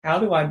how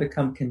do I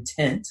become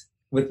content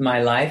with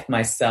my life,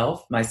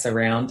 myself, my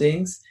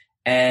surroundings,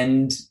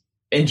 and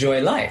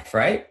enjoy life,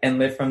 right? And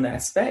live from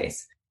that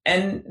space.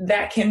 And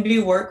that can be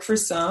work for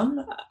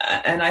some.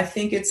 And I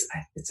think it's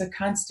a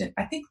constant.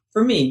 I think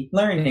for me,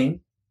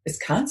 learning is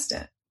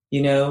constant.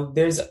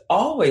 There's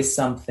always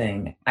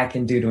something I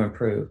can do to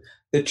improve.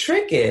 The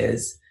trick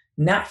is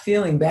not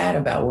feeling bad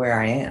about where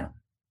I am.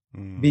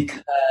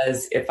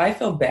 Because if I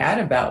feel bad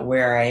about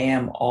where I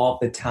am all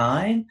the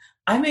time,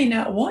 I may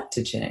not want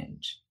to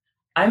change.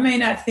 I may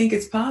not think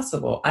it's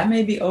possible. I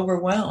may be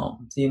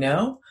overwhelmed,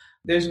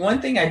 There's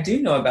one thing I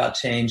do know about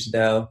change,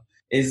 though,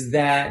 is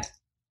that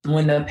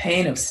when the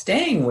pain of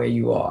staying where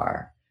you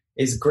are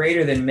is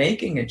greater than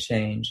making a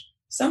change,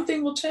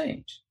 something will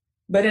change.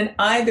 But in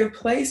either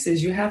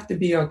places, you have to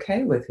be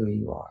okay with who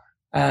you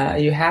are.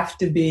 You have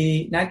to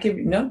be,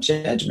 no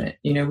judgment.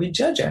 We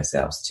judge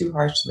ourselves too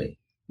harshly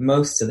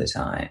most of the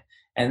time.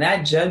 And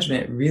that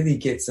judgment really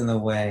gets in the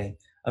way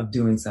of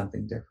doing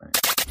something different.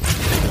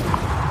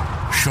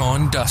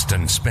 Sean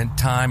Dustin spent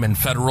time in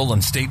federal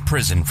and state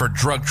prison for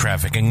drug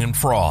trafficking and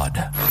fraud.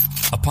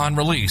 Upon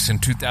release in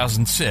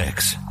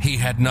 2006, he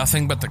had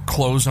nothing but the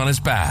clothes on his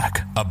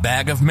back, a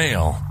bag of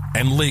mail,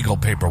 and legal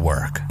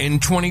paperwork. In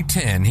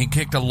 2010, he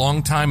kicked a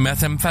long-time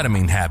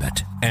methamphetamine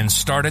habit and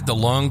started the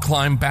long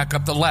climb back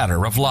up the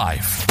ladder of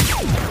life.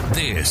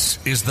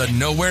 This is the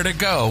Nowhere to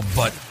Go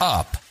But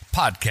Up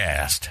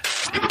podcast.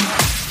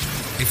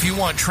 If you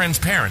want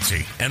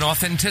transparency and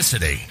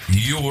authenticity,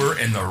 you're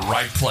in the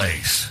right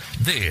place.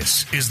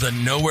 This is the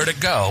Nowhere to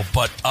Go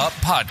But Up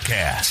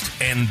podcast,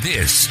 and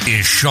this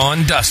is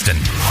Sean Dustin.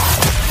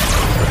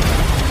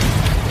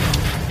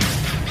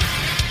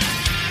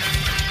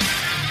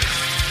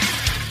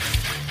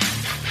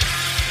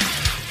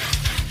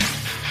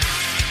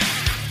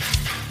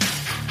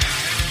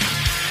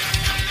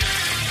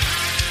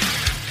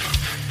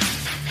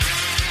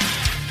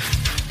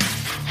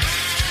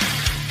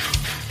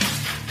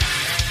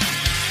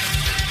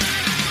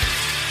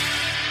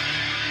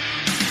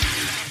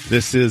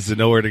 This is the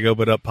Nowhere to Go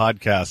But Up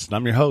podcast, and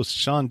I'm your host,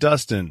 Sean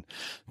Dustin.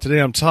 Today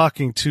I'm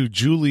talking to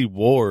Julie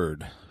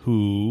Ward,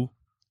 who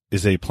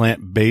is a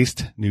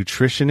plant-based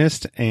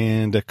nutritionist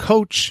and a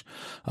coach,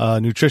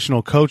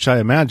 nutritional coach, I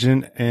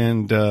imagine,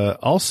 and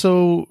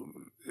also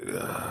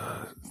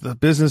the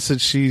business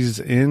that she's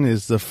in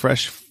is the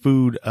Fresh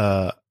Food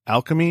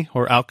Alchemy,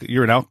 or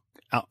you're an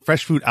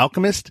Fresh Food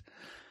Alchemist?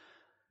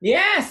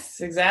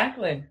 Yes,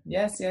 exactly.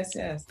 Yes.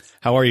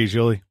 How are you,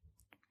 Julie?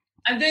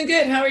 I'm doing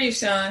good. How are you,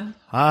 Sean?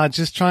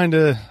 Just trying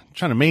to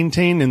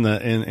maintain in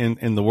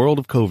the world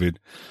of COVID.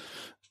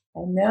 I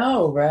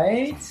know,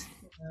 right?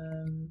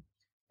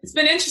 It's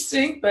been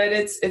interesting, but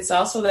it's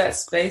also that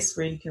space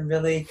where you can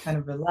really kind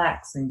of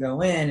relax and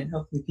go in, and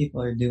hopefully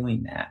people are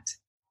doing that,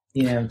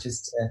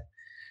 just to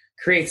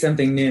create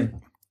something new.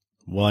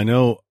 Well, I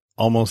know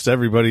almost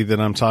everybody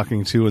that I'm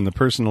talking to in the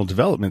personal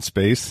development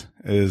space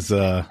is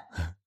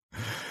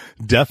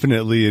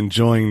definitely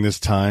enjoying this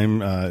time,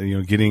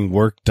 getting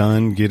work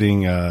done,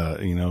 getting,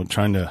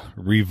 trying to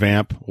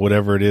revamp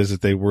whatever it is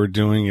that they were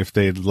doing if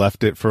they had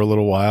left it for a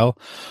little while,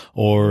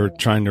 or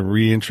trying to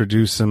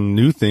reintroduce some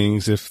new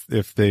things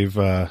if they've,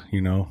 kind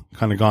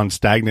of gone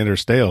stagnant or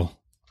stale.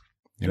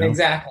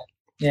 Exactly.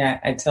 Yeah,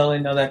 I totally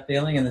know that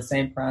feeling, in the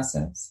same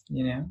process,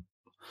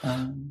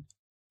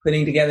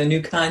 putting together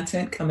new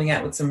content, coming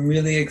out with some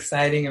really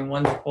exciting and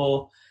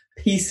wonderful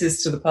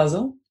pieces to the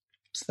puzzle.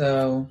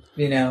 So,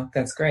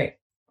 that's great.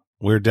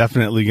 We're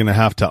definitely going to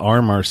have to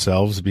arm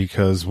ourselves,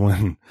 because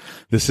when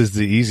this is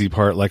the easy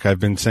part, like I've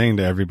been saying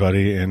to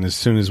everybody, and as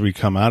soon as we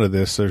come out of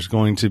this, there's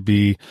going to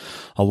be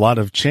a lot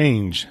of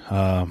change,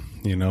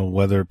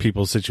 whether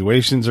people's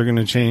situations are going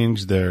to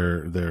change,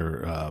 their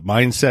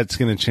mindset's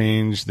going to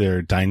change,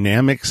 their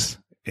dynamics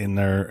in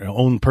their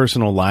own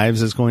personal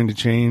lives is going to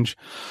change.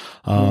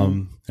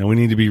 And we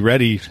need to be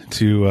ready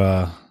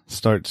to,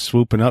 start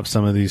swooping up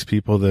some of these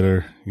people that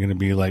are going to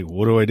be like,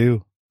 what do I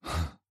do?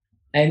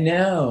 I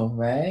know,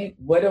 right?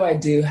 What do I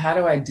do? How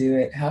do I do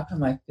it? How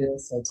come I feel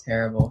so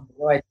terrible?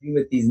 What do I do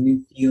with these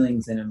new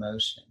feelings and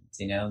emotions?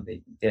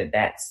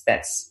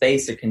 That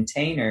space or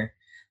container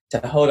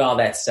to hold all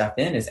that stuff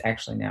in is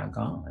actually now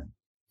gone.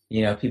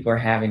 People are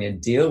having to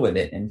deal with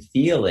it and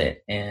feel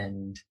it,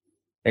 and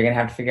they're going to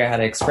have to figure out how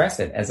to express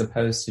it, as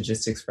opposed to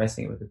just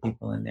expressing it with the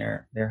people in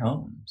their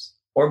homes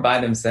or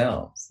by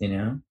themselves.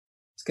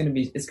 It's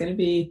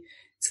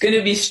going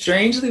to be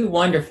strangely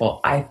wonderful,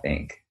 I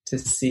think, to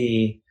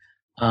see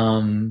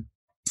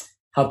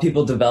how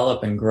people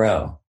develop and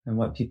grow and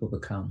what people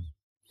become.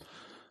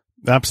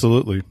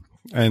 Absolutely.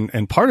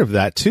 And part of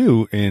that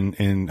too,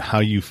 in how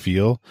you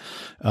feel,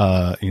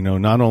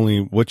 not only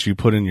what you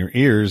put in your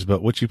ears,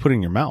 but what you put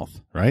in your mouth,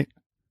 right?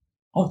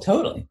 Oh,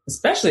 totally.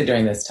 Especially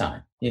during this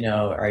time.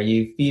 Are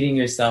you feeding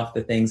yourself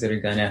the things that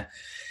are going to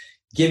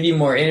give you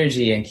more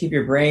energy and keep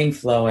your brain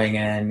flowing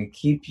and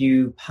keep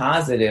you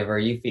positive? Or are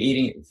you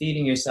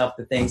feeding yourself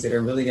the things that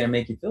are really going to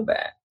make you feel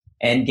bad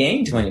and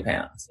gain 20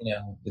 pounds?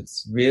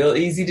 It's real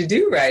easy to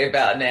do right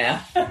about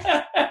now.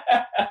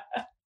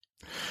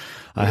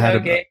 I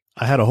had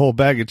I had a whole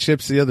bag of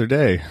chips the other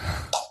day.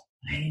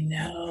 I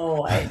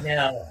know.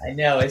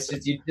 It's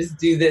just, you just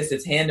do this.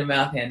 It's hand to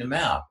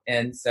mouth.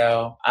 And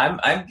so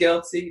I'm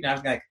guilty. And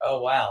I'm like,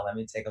 oh, wow, let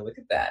me take a look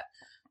at that.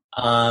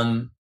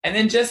 And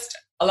then just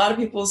a lot of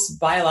people's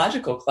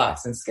biological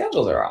clocks and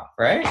schedules are off,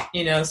 right?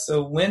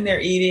 So when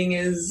they're eating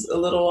is a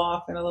little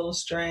off and a little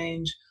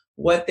strange.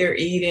 What they're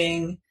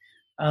eating.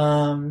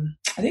 I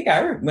think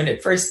when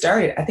it first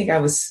started, I think I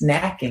was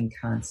snacking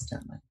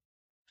constantly.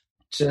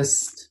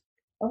 Just,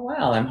 oh,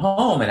 wow, I'm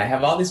home and I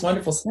have all these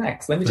wonderful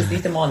snacks. Let me just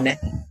eat them all now.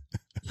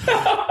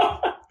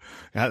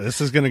 Yeah,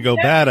 this is going to go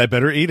bad. I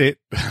better eat it.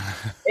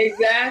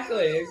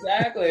 Exactly.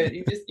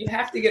 You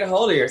have to get a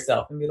hold of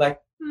yourself and be like,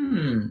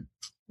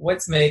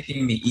 what's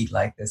making me eat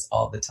like this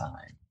all the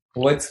time?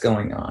 What's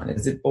going on?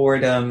 Is it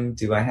boredom?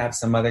 Do I have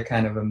some other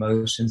kind of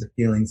emotions or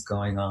feelings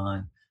going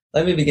on?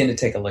 Let me begin to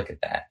take a look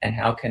at that. And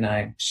how can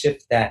I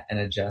shift that and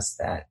adjust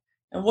that?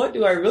 And what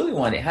do I really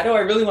want? How do I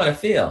really want to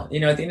feel?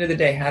 At the end of the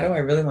day, how do I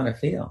really want to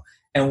feel?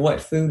 And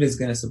what food is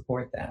going to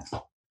support that?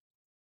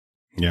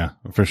 Yeah,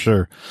 for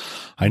sure.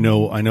 I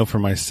know for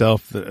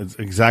myself that it's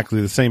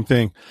exactly the same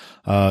thing.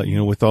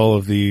 With all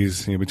of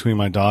these, between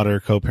my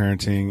daughter,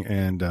 co-parenting,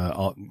 and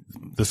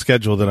the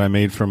schedule that I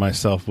made for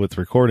myself with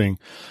recording,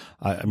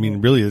 I mean,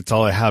 really, it's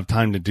all I have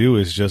time to do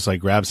is just like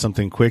grab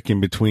something quick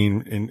in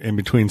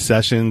between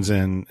sessions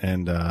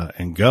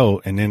and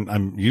go. And then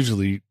I'm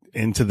usually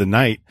into the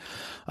night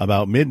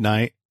about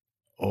midnight.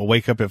 I'll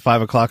wake up at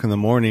 5 o'clock in the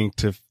morning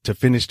to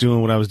finish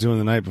doing what I was doing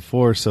the night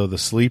before. So the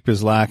sleep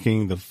is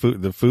lacking. The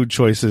food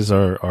choices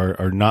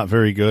are not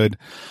very good.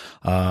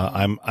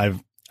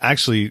 I've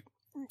actually,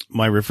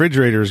 my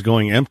refrigerator is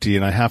going empty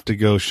and I have to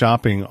go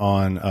shopping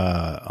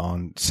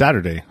on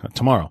Saturday,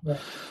 tomorrow. Yeah.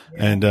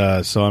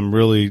 And, so I'm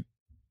really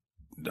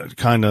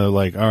kind of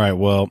like, all right,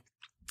 well,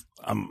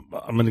 I'm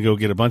going to go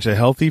get a bunch of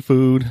healthy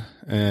food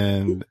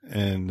and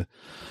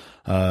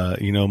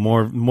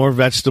more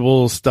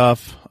vegetable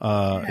stuff,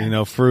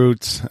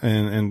 fruits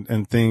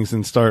and things,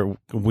 and start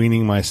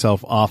weaning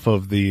myself off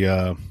of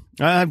the,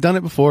 I've done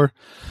it before,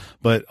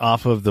 but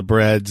off of the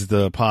breads,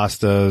 the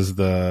pastas,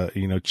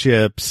 the,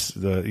 chips,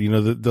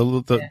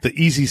 the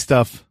easy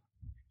stuff,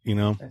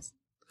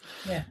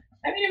 Yeah.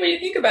 I mean, when you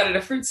think about it,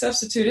 a fruit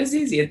substitute is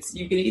easy.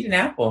 You can eat an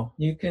apple.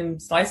 You can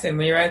slice it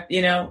when you're at,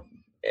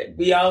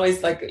 we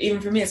always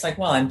even for me, it's like,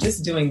 well, I'm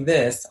just doing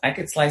this. I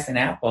could slice an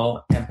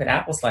apple and put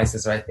apple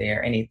slices right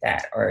there and eat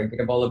that, or get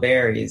a bowl of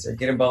berries or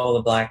get a bowl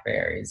of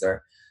blackberries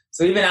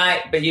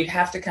but you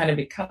have to kind of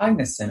be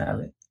cognizant of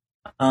it.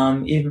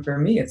 Even for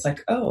me, it's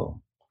like, oh,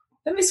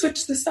 let me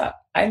switch this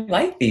up. I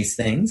like these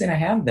things and I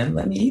have them.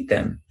 Let me eat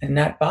them and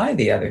not buy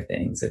the other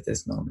things at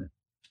this moment.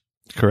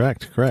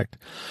 Correct.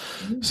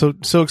 So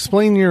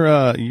explain your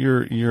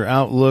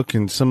outlook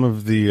and some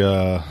of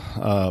the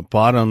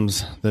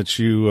bottoms that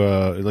you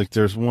like.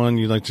 There's one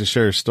you'd like to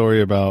share a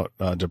story about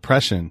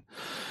depression,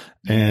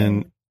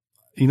 and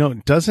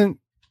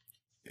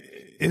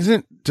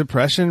isn't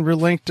depression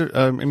related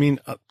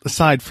to,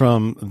 aside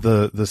from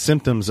the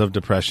symptoms of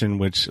depression,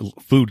 which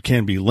food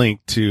can be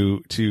linked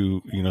to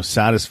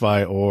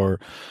satisfy or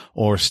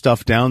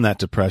stuff down that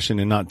depression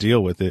and not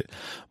deal with it.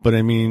 But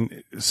I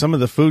mean, some of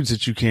the foods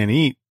that you can't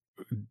eat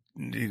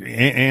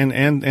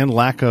and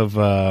lack of,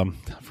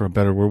 for a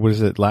better word, what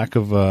is it? Lack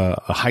of,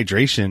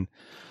 hydration,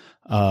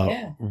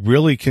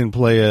 really can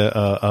play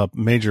a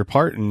major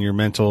part in your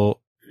mental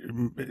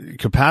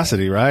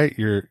capacity, right?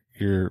 Your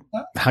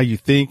how you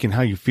think and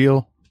how you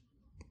feel.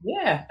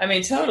 Yeah, I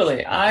mean,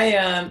 totally.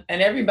 And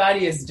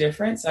everybody is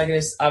different. So I can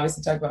just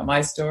obviously talk about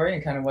my story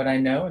and kind of what I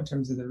know in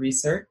terms of the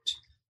research.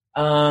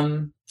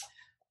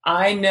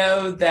 I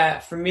know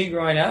that for me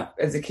growing up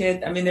as a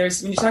kid, I mean, when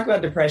you talk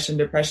about depression,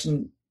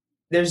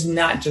 there's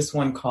not just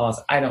one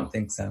cause. I don't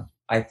think so.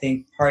 I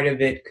think part of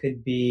it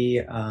could be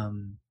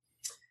in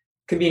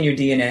your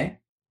DNA.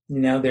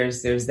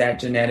 There's that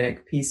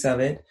genetic piece of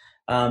it.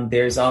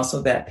 There's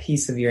also that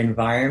piece of your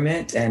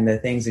environment and the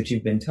things that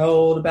you've been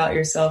told about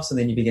yourself. So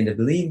then you begin to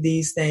believe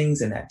these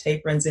things and that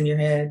tape runs in your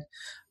head.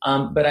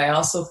 But I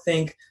also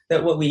think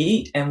that what we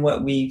eat and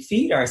what we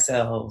feed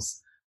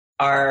ourselves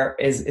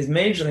is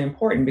majorly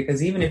important,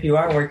 because even if you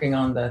are working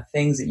on the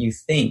things that you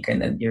think and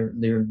then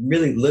you're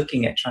really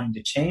looking at trying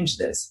to change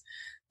this,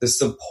 the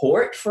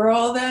support for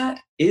all that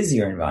is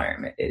your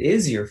environment. It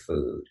is your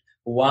food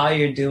while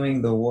you're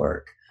doing the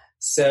work.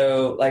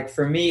 So like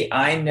for me,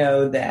 I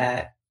know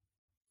that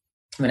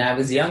when I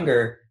was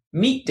younger,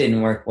 meat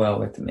didn't work well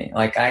with me.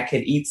 Like I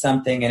could eat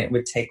something and it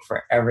would take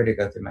forever to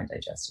go through my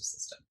digestive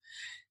system.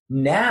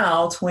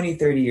 Now, 20,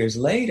 30 years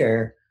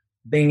later,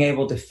 being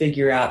able to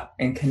figure out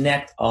and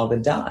connect all the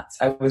dots.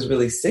 I was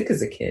really sick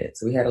as a kid,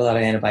 so we had a lot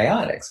of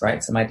antibiotics,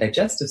 right? So my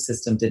digestive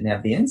system didn't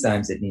have the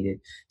enzymes it needed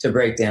to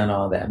break down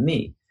all that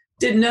meat.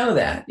 Didn't know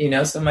that,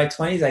 So in my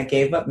 20s, I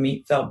gave up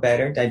meat, felt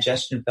better,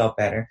 digestion felt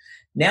better.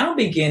 Now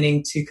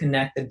beginning to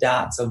connect the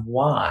dots of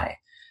why.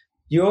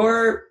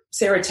 Your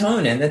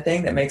serotonin, the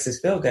thing that makes us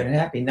feel good and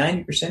happy,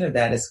 90% of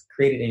that is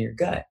created in your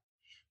gut.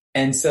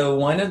 And so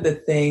one of the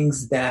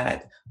things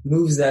that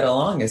moves that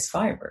along is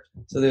fiber.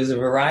 So there's a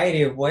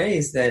variety of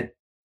ways that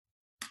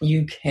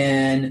you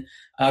can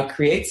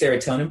create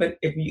serotonin. But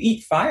if you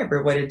eat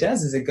fiber, what it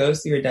does is it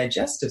goes through your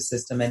digestive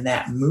system, and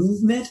that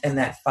movement and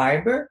that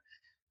fiber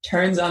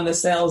turns on the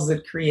cells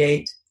that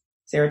create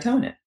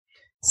serotonin.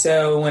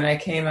 So when I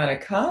came out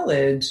of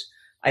college,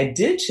 I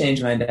did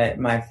change my diet,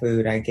 my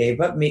food. I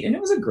gave up meat, and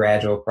it was a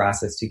gradual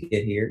process to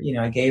get here.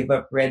 I gave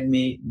up red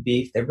meat,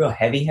 beef. They're real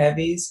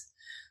heavies.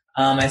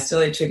 I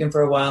still ate chicken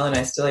for a while, and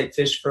I still ate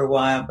fish for a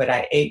while, but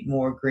I ate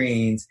more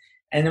greens.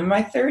 And in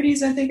my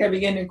 30s, I think I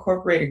began to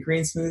incorporate a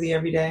green smoothie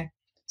every day.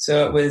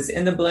 So it was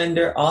in the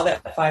blender, all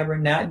that fiber,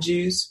 not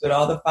juice, but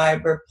all the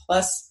fiber,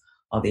 plus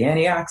all the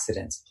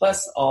antioxidants,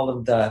 plus all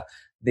of the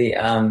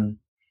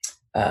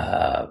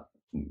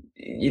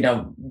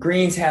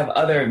greens have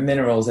other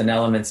minerals and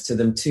elements to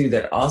them too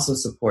that also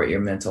support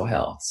your mental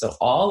health. So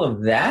all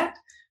of that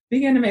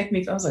began to make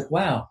me, I was like,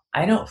 wow,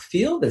 I don't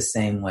feel the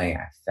same way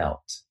I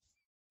felt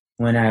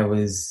when I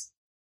was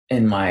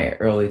in my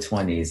early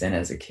 20s and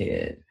as a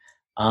kid.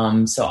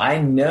 So I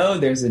know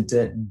there's a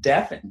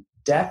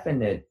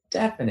definite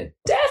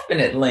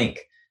link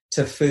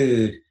to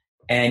food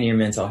and your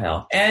mental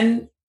health.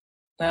 And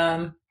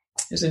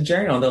there's a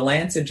journal, the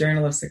Lancet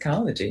Journal of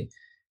Psychology.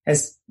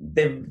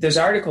 There's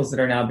articles that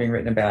are now being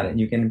written about it,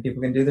 and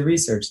people can do the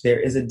research. There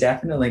is a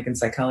definite link, and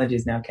psychology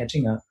is now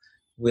catching up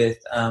with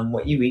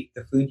what you eat,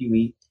 the food you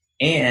eat,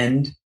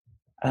 and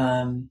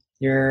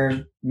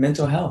your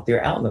mental health,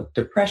 your outlook,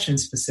 depression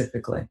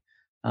specifically.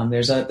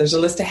 There's a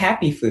list of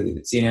happy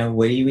foods.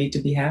 What do you eat to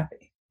be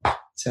happy?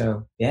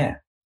 So yeah,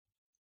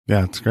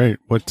 it's great.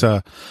 What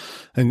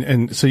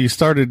and so you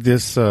started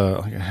this.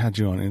 I had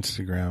you on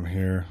Instagram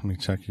here. Let me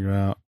check you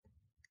out.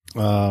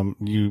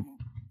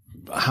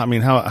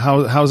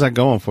 How's that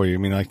going for you? I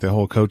mean, like the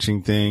whole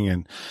coaching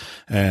thing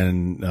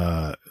and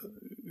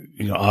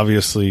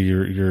obviously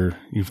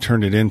you've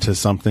turned it into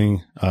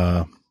something,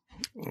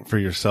 for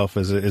yourself.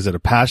 Is it a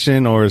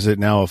passion, or is it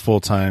now a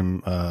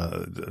full-time,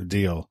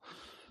 deal?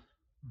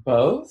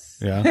 Both.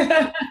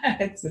 Yeah.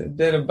 It's a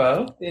bit of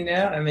both,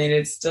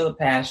 it's still a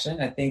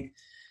passion. I think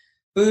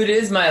food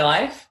is my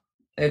life.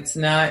 That's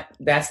not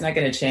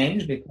going to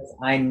change, because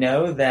I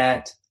know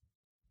that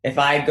if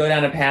I go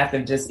down a path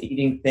of just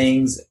eating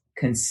things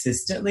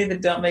consistently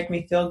that don't make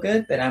me feel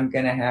good, that I'm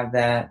going to have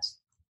that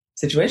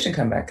situation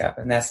come back up.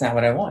 And that's not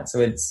what I want. So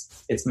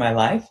it's my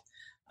life.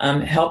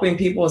 Helping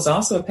people is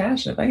also a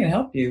passion. If I can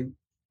help you,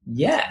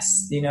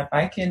 yes. If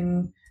I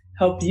can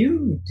help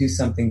you do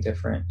something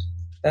different,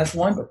 that's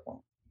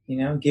wonderful.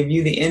 Give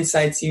you the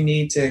insights you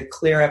need to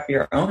clear up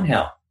your own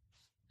health.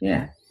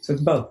 Yeah. So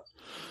it's both.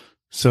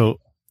 So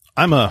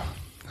I'm a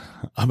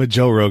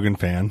Joe Rogan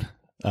fan.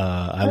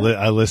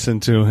 I listen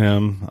to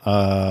him,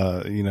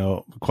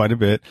 quite a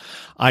bit.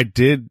 I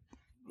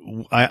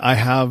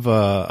have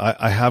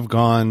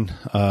gone,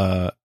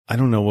 I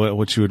don't know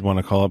what you would want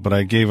to call it, but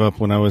I gave up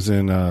when I was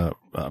in,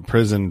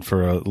 prison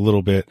for a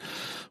little bit.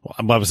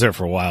 Well, I was there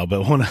for a while,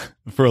 but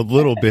for a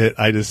little bit,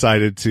 I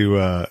decided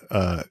to,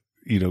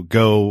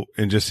 go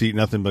and just eat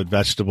nothing but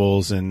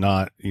vegetables and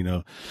not,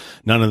 none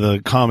of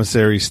the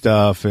commissary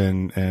stuff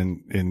and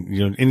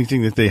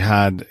anything that they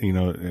had,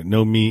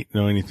 no meat,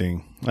 no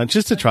anything,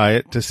 just to try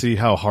it, to see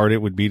how hard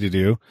it would be to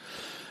do.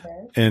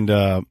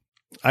 And,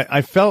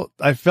 I felt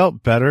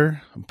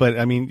better, but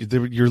I mean,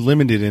 you're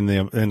limited in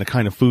the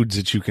kind of foods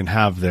that you can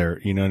have there.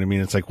 You know what I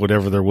mean? It's like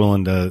whatever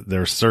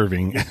they're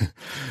serving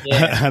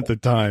at the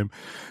time.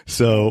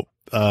 So,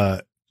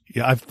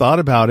 I've thought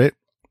about it.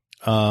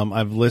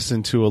 I've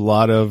listened to a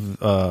lot of,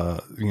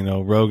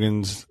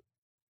 Rogan's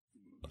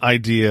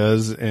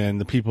ideas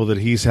and the people that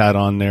he's had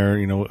on there,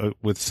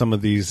 with some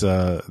of these,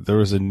 there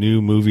was a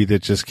new movie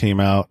that just came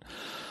out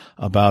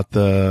about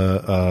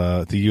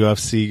the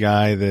UFC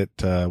guy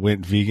that,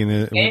 went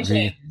vegan.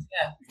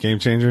 Game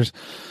Changers.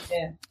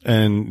 Yeah.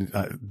 And,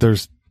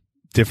 there's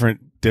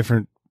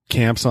different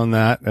camps on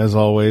that. As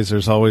always,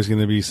 there's always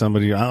going to be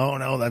somebody, oh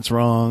no, that's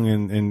wrong.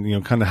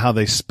 And, kind of how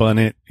they spun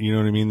it. You know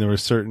what I mean? There were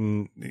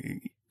certain,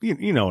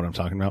 you know what I'm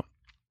talking about.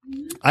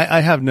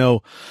 I have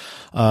no,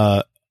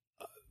 I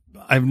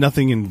have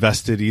nothing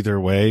invested either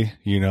way.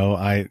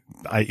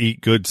 I eat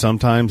good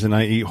sometimes and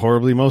I eat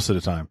horribly most of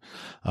the time.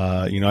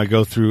 I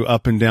go through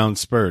up and down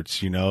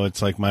spurts.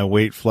 It's like my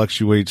weight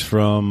fluctuates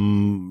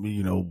from,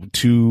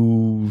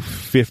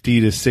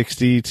 250 to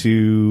 60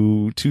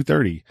 to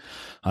 230.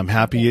 I'm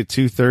happy at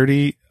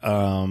 230.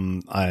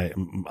 I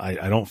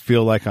don't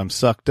feel like I'm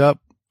sucked up.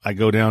 I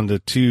go down to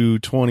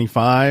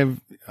 225.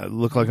 I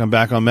look like I'm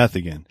back on meth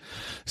again.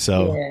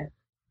 So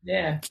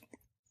yeah.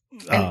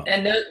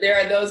 And there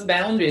are those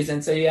boundaries.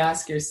 And so you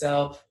ask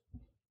yourself,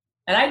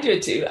 and I do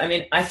it too. I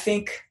mean, I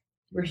think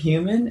we're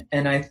human,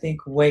 and I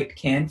think weight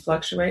can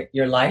fluctuate.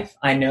 Your life,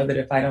 I know that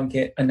if I don't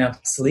get enough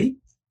sleep,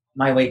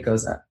 my weight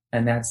goes up.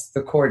 And that's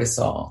the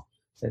cortisol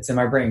that's in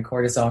my brain.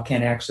 Cortisol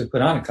can actually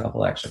put on a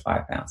couple extra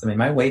 5 pounds. I mean,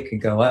 my weight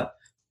could go up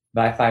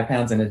by 5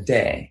 pounds in a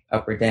day,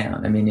 up or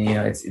down. I mean,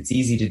 it's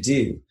easy to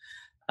do.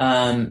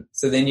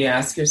 So then you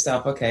ask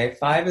yourself, okay,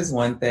 5 is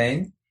one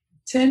thing,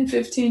 10,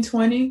 15,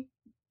 20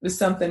 is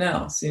something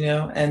else,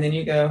 and then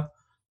you go,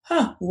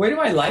 where do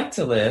I like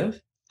to live?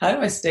 How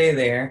do I stay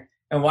there?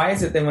 And why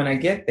is it that when I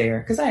get there,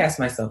 because I ask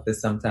myself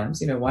this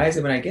sometimes, why is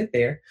it when I get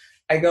there,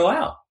 I go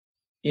out?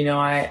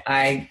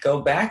 I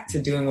go back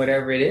to doing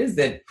whatever it is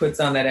that puts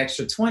on that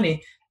extra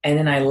 20, and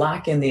then I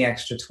lock in the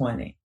extra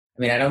 20.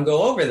 I mean, I don't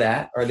go over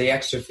that, or the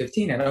extra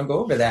 15. I don't go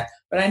over that,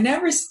 but I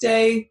never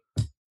stay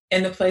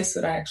in the place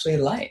that I actually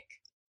like.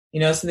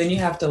 So then you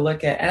have to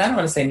look at, and I don't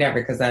want to say never,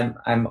 because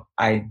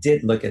I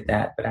did look at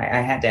that, but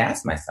I had to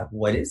ask myself,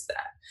 what is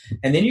that?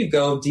 And then you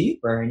go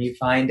deeper and you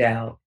find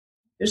out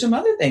there's some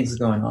other things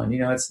going on.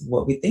 It's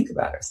what we think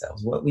about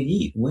ourselves, what we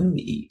eat, when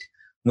we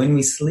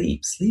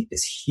sleep. Sleep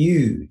is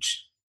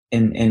huge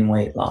in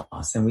weight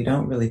loss, and we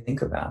don't really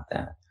think about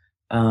that.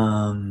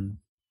 But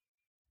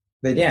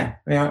yeah,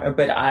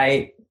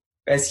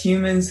 as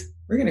humans,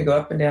 we're going to go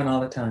up and down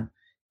all the time.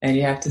 And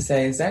you have to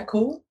say, is that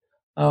cool?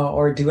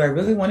 Or do I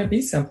really want to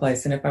be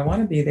someplace? And if I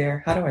want to be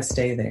there, how do I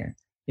stay there?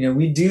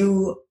 We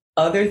do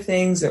other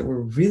things that we're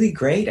really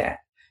great at,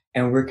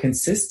 and we're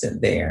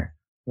consistent there.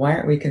 Why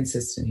aren't we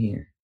consistent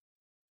here?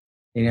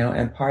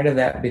 And part of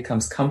that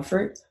becomes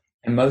comfort.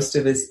 And most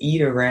of us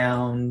eat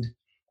around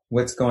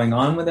what's going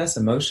on with us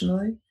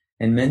emotionally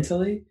and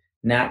mentally,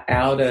 not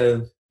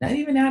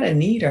even out of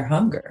need or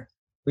hunger.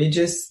 We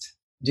just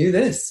do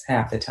this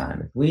half the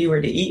time. If we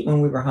were to eat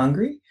when we were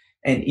hungry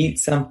and eat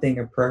something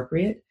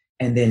appropriate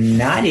and then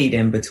not eat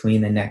in between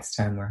the next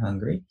time we're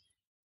hungry,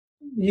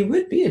 you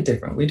would be a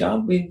different.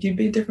 You'd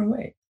be a different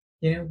way.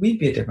 We'd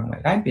be a different way.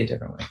 I'd be a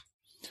different way.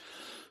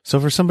 So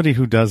for somebody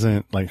who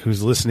doesn't,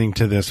 who's listening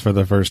to this for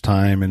the first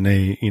time, and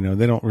they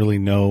don't really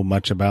know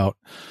much about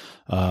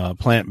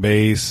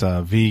plant-based,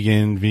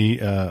 vegan,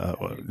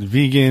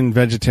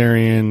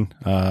 vegetarian,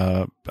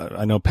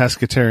 I know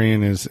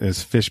pescatarian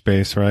is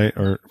fish-based, right?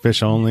 Or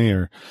fish only,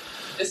 or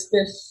just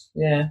fish,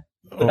 yeah,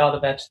 with all the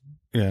vegetables.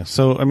 Yeah.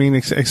 So, I mean,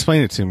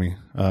 explain it to me,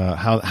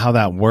 how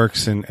that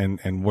works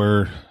and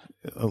where,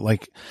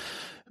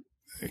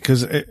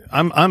 cause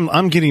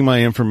I'm getting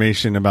my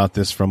information about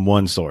this from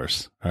one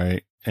source,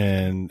 right?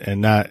 And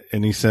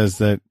he says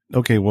that,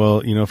 okay,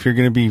 well, if you're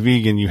going to be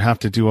vegan, you have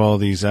to do all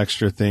these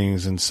extra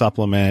things and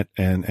supplement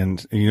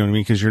and, you know what I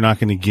mean? Cause you're not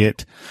going to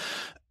get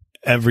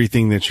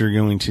everything that you're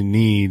going to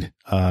need,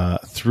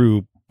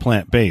 through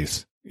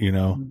plant-based,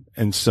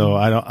 And so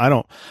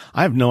I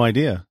have no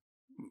idea.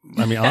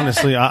 I mean,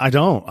 honestly, I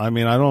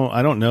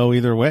don't know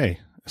either way.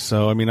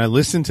 So, I mean, I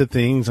listen to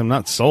things. I'm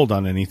not sold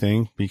on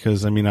anything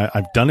because, I mean,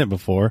 I've done it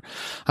before.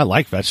 I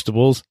like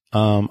vegetables.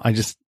 I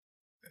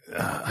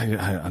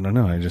don't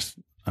know.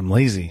 I'm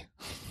lazy.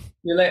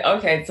 You're like,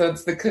 okay, so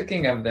it's the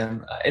cooking of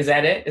them. Is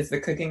that it? It's the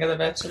cooking of the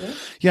vegetables?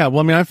 Yeah. Well,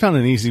 I mean, I found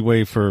an easy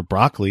way for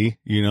broccoli.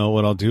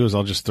 What I'll do is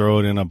I'll just throw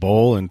it in a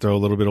bowl and throw a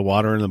little bit of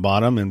water in the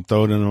bottom and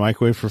throw it in the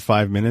microwave for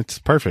 5 minutes.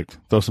 Perfect.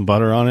 Throw some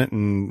butter on it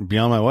and be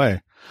on my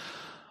way.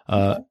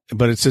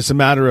 But it's just a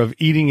matter of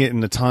eating it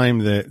in the time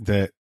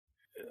that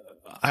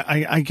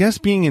I guess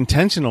being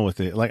intentional with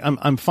it. Like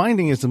I'm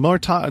finding is the more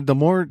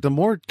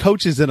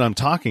coaches that I'm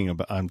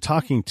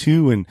talking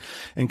to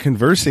and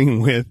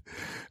conversing with,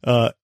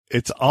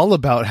 it's all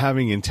about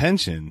having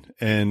intention.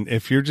 And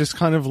if you're just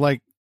kind of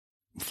like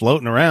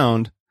floating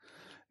around,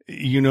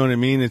 you know what I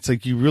mean? It's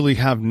like you really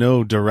have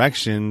no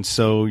direction.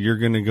 So you're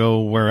going to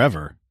go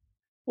wherever.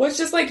 Well, it's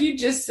just like you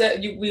just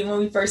said when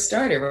we first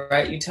started,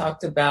 right? You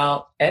talked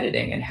about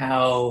editing and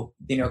how,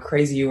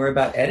 crazy you were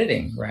about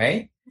editing,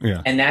 right?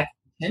 Yeah. And that's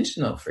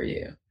intentional for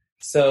you.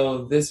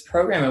 So this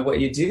program and what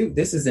you do,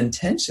 this is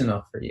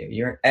intentional for you.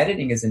 Your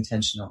editing is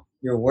intentional.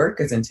 Your work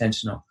is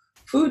intentional.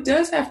 Food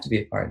does have to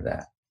be a part of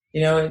that,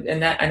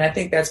 and I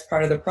think that's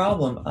part of the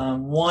problem.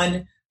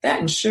 One, that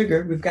and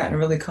sugar, we've gotten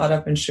really caught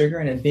up in sugar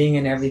and it being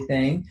in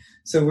everything.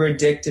 So we're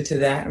addicted to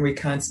that and we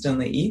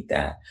constantly eat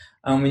that.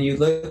 When you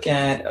look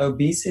at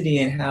obesity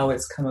and how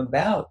it's come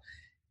about,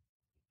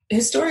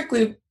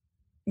 historically,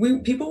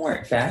 people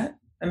weren't fat.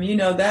 I mean,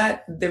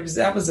 that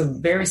was a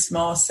very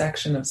small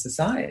section of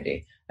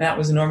society. And that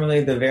was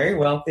normally the very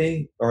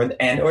wealthy or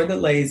the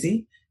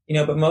lazy,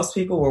 but most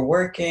people were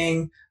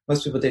working.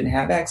 Most people didn't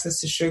have access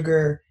to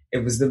sugar.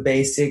 It was the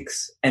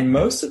basics. And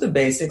most of the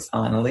basics,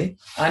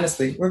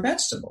 honestly, were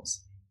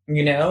vegetables.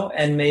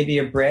 And maybe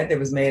a bread that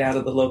was made out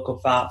of the local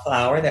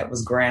flour that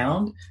was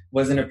ground,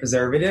 wasn't a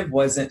preservative,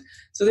 wasn't.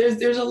 So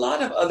there's a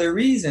lot of other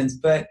reasons,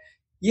 but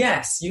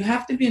yes, you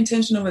have to be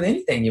intentional with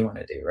anything you want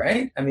to do,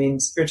 right? I mean,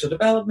 spiritual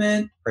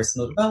development,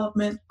 personal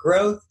development,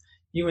 growth,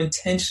 you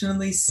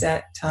intentionally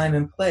set time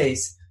and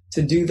place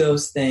to do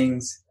those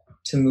things,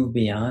 to move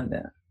beyond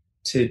them,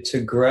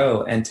 to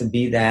grow and to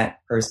be that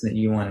person that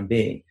you want to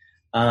be.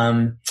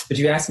 But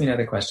you asked me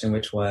another question,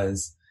 which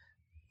was,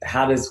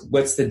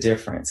 what's the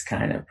difference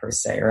kind of per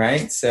se,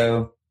 right?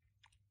 So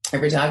if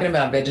we're talking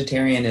about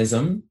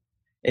vegetarianism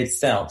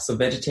itself, so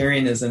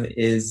vegetarianism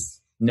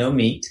is no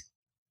meat,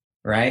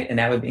 right? And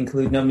that would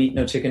include no meat,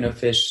 no chicken, no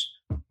fish,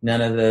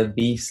 none of the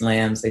beefs,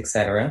 lambs,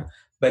 etc.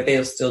 But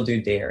they'll still do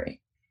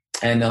dairy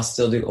and they'll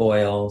still do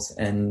oils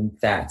and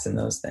fats and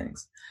those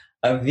things.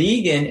 A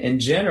vegan in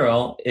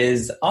general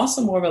is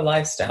also more of a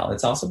lifestyle.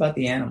 It's also about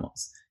the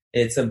animals.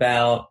 It's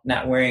about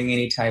not wearing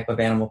any type of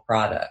animal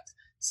product.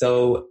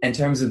 So in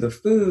terms of the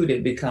food,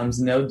 it becomes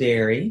no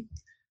dairy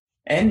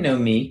and no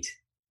meat,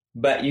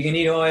 but you can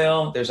eat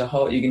oil.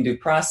 You can do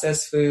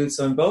processed food.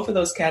 So in both of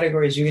those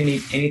categories, you can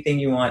eat anything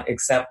you want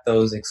except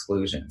those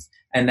exclusions.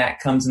 And that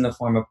comes in the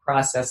form of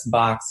processed,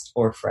 boxed,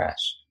 or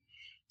fresh.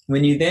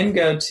 When you then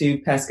go to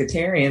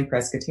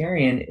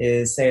pescatarian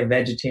is, say, a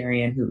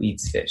vegetarian who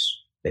eats fish,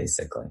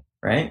 basically,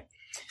 right?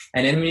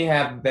 And then when you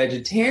have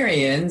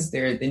vegetarians,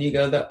 then you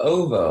go the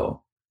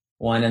ovo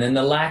one and then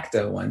the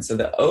lacto one. So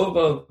the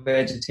ovo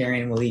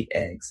vegetarian will eat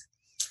eggs.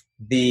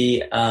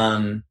 The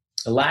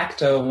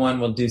lacto one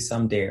will do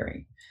some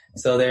dairy.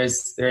 So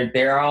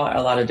there are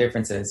a lot of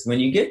differences. When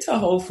you get to a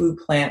whole food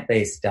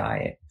plant-based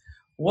diet,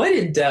 what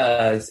it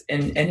does,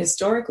 and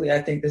historically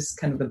I think this is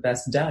kind of the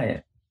best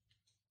diet,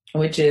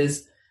 which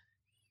is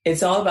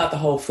it's all about the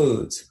whole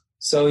foods.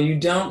 So you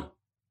don't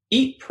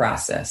eat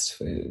processed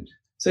food.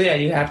 So yeah,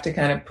 you have to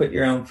kind of put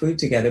your own food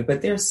together,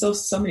 but there's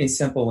so many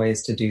simple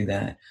ways to do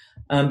that.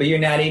 But you're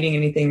not eating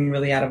anything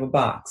really out of a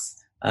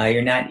box.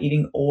 You're not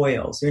eating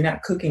oils. You're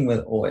not cooking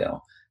with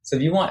oil. So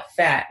if you want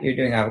fat, you're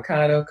doing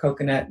avocado,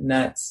 coconut,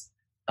 nuts,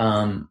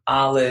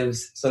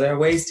 olives. So there are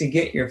ways to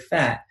get your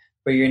fat,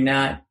 but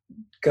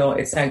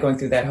it's not going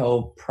through that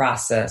whole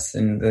process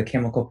and the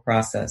chemical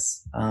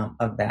process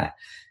of that.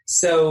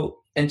 So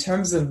in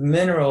terms of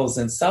minerals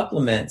and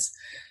supplements,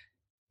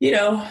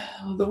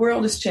 the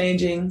world is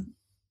changing.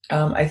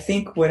 I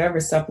think whatever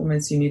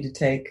supplements you need to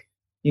take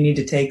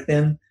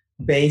them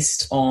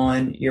based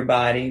on your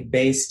body,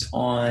 based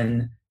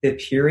on the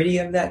purity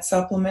of that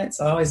supplement.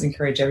 So I always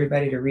encourage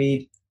everybody to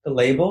read the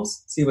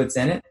labels, see what's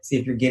in it, see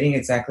if you're getting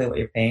exactly what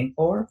you're paying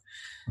for.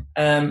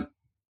 The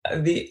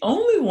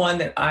only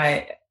one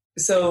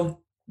so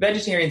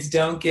vegetarians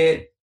don't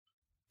get,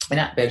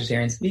 not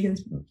vegetarians,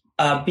 vegans,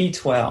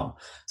 B12.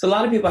 So a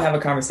lot of people have a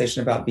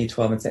conversation about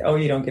B12 and say, oh,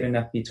 you don't get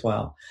enough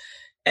B12.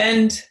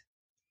 And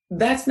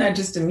that's not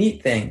just a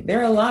meat thing. There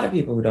are a lot of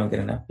people who don't get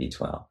enough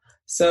B12.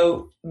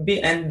 So,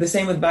 and the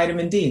same with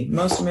vitamin D.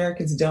 Most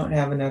Americans don't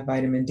have enough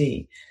vitamin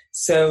D.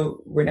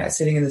 So we're not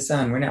sitting in the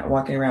sun. We're not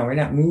walking around. We're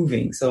not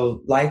moving.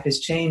 So life has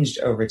changed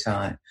over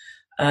time.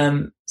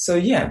 So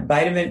yeah,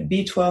 vitamin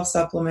B12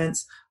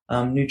 supplements,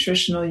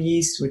 nutritional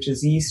yeast, which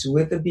is yeast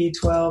with a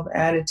B12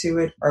 added to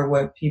it, are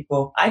what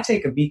I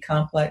take a B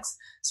complex,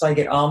 so I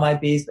get all my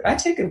Bs, but I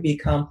take a B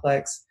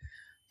complex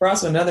for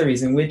also another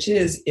reason, which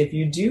is if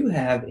you do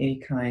have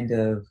any kind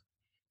of,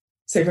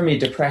 say for me,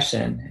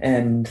 depression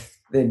and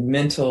the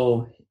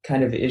mental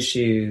kind of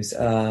issues,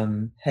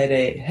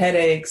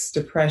 headaches,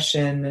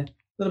 depression, a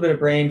little bit of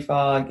brain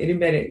fog,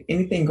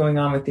 anything going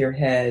on with your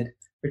head,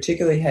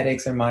 particularly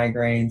headaches or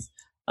migraines,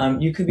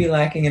 you could be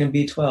lacking in a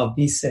B12,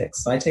 B6.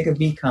 So I take a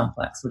B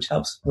complex, which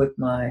helps with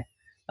my,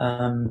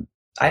 I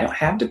don't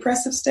have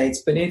depressive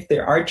states, but if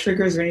there are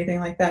triggers or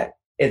anything like that,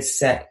 it's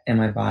set in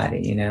my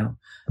body,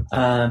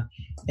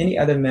 Any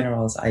other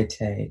minerals I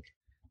take?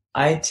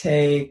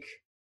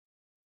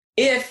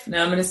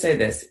 Now I'm going to say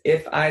this,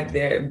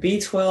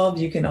 B12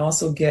 you can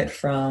also get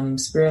from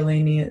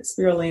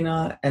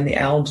spirulina and the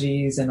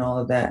algae and all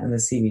of that and the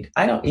seaweed.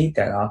 I don't eat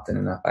that often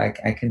enough,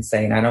 I can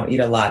say, and I don't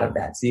eat a lot of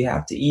that. So you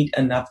have to eat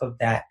enough of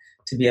that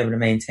to be able to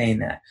maintain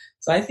that.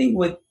 So I think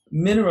with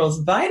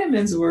minerals,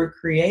 vitamins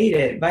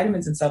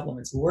and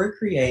supplements were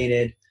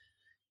created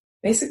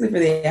basically for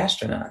the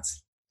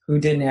astronauts who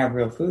didn't have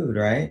real food,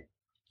 right?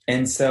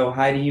 And so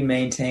how do you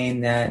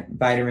maintain that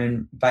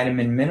vitamin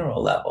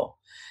mineral level?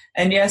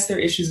 And yes, there are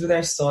issues with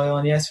our soil,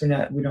 and yes, we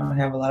don't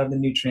have a lot of the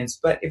nutrients,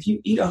 but if you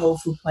eat a whole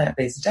food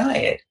plant-based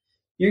diet,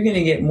 you're going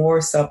to get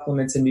more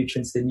supplements and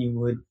nutrients than you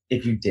would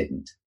if you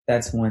didn't.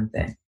 That's one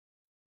thing.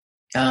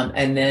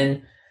 And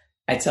then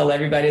I tell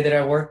everybody that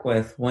I work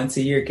with, once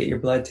a year, get your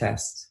blood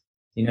tests.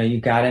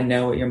 You got to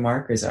know what your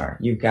markers are.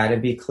 You've got to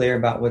be clear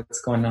about what's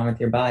going on with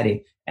your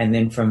body. And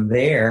then from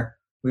there,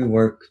 we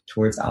work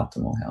towards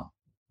optimal health.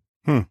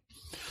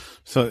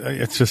 So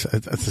it's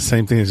the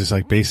same thing as just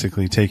like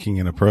basically taking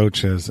an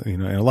approach as,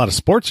 and a lot of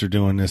sports are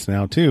doing this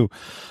now too,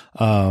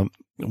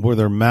 where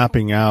they're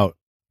mapping out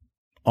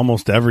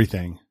almost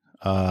everything,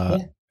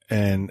 and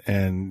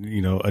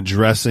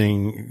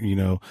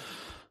addressing,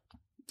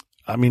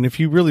 if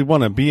you really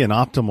want to be an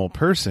optimal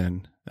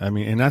person,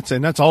 and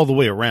that's all the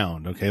way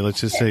around. Okay. Let's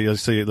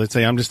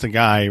say I'm just a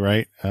guy,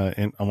 right?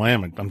 And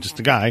I'm just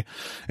a guy,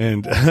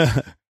 and,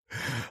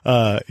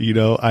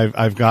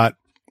 I've got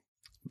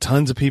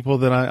tons of people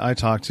that I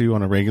talk to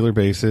on a regular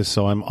basis.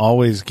 So I'm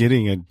always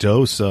getting a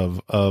dose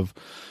of,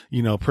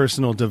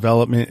 personal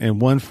development in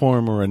one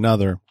form or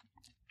another.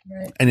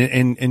 Right.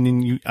 And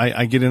then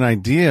I get an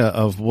idea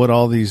of what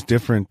all these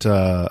different,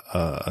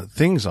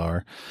 things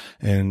are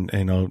and,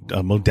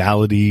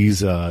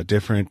 modalities,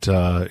 different,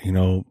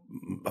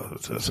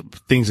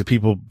 things that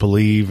people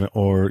believe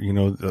or,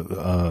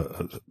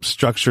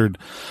 structured,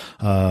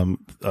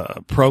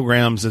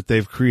 programs that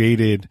they've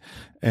created.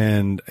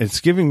 And it's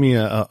giving me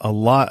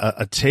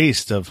a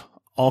taste of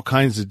all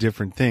kinds of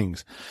different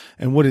things.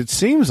 And what it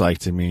seems like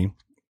to me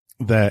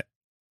that,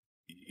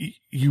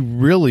 you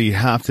really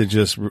have to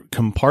just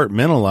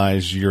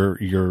compartmentalize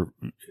your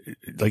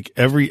like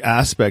every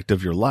aspect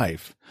of your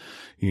life,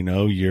 you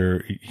know,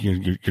 your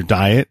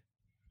diet,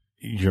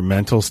 your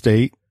mental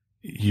state.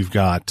 You've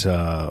got,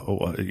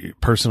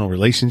 personal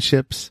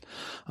relationships,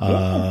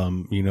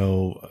 you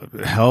know,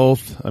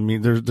 health. I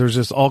mean, there's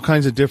just all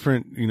kinds of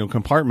different, you know,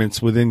 compartments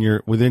within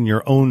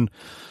your own,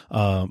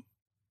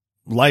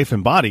 life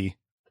and body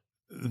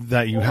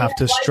that you have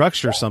to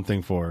structure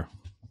something for.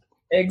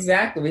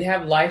 Exactly. We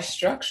have life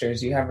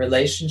structures. You have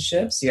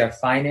relationships, you have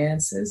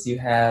finances, you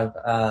have,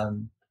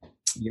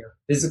 your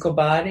physical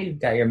body, you've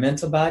got your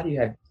mental body, you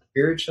have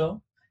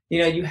spiritual. You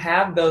know, you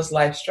have those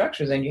life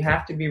structures, and you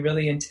have to be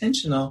really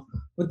intentional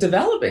with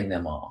developing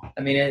them all.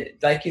 I mean,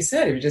 like you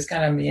said, if you're just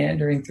kind of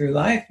meandering through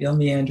life, you'll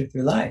meander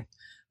through life.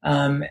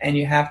 And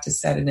you have to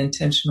set an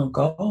intentional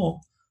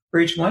goal for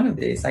each one of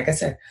these. Like I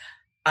said,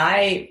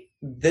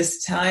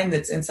 this time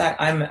that's inside,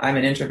 I'm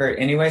an introvert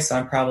anyway, so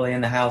I'm probably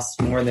in the house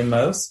more than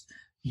most.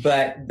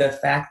 But the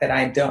fact that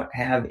I don't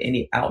have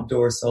any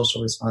outdoor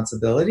social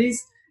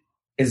responsibilities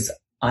is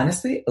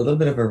honestly a little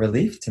bit of a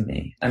relief to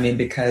me. I mean,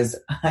 because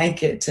I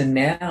get to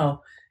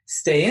now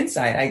stay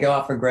inside. I go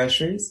out for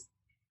groceries.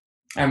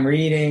 I'm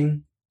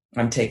reading.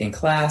 I'm taking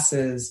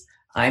classes.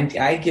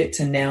 I get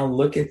to now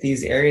look at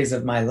these areas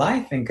of my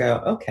life and go,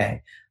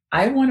 okay,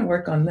 I want to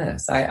work on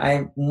this.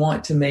 I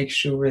want to make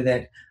sure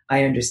that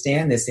I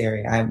understand this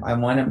area. I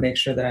want to make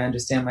sure that I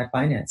understand my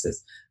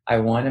finances. I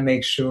want to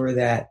make sure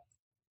that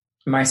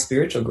my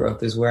spiritual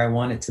growth is where I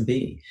want it to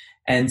be.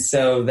 And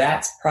so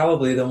that's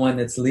probably the one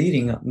that's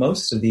leading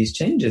most of these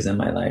changes in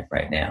my life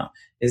right now,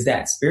 is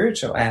that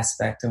spiritual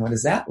aspect. And what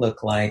does that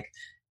look like?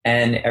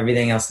 And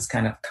everything else is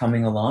kind of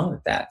coming along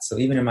with that. So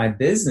even in my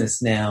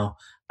business now,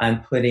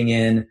 I'm putting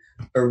in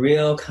a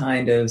real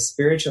kind of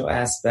spiritual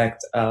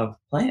aspect of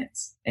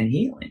plants and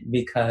healing,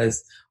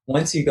 because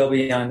once you go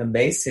beyond the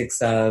basics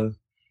of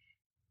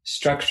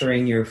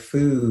structuring your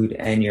food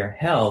and your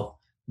health,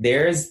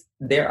 there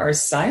are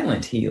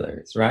silent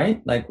healers,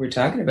 right? Like we're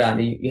talking about,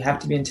 you have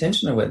to be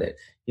intentional with it.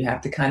 You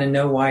have to kind of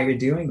know why you're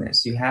doing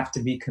this. You have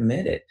to be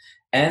committed.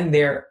 And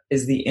there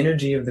is the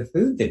energy of the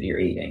food that you're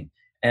eating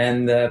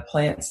and the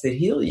plants that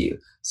heal you.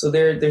 So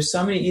there's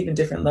so many even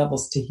different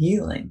levels to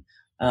healing,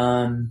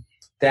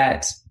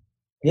 that,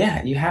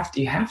 yeah, you have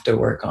to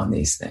work on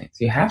these things.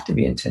 You have to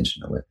be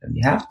intentional with them.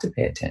 You have to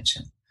pay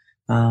attention.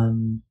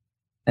 And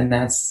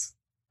that's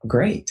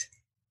great.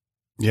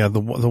 Yeah.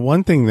 The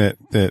one thing that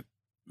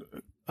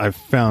I've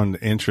found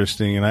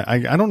interesting, and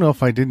I don't know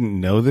if I didn't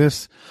know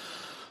this,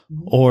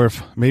 or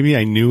if maybe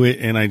I knew it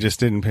and I just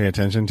didn't pay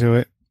attention to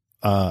it,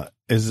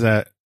 is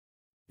that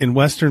in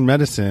Western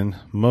medicine,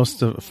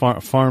 most of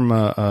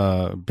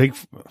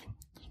pharmaceuticals,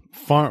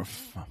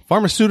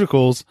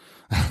 pharmaceuticals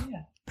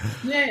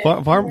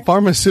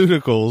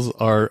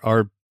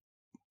are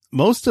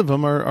most of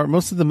them are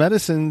most of the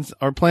medicines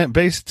are plant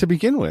based to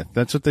begin with.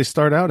 That's what they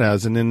start out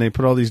as, and then they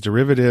put all these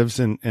derivatives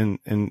and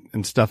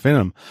stuff in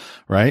them,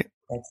 right?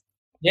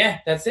 Yeah,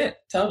 that's it.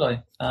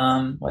 Totally.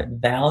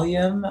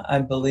 Valium, I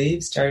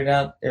believe, started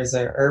out, there's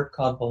an herb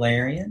called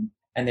valerian,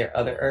 and there are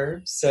other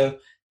herbs. So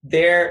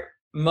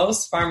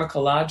most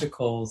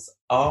pharmacologicals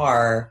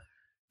are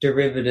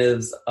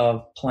derivatives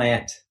of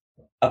plants,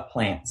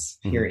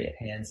 period,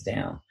 hands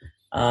down.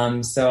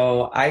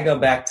 So I go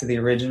back to the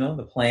original,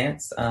 the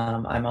plants.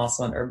 I'm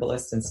also an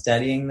herbalist and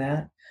studying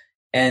that.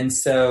 And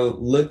so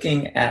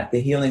looking at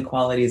the healing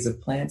qualities of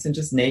plants and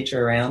just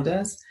nature around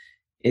us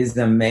is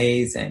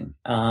amazing,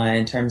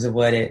 in terms of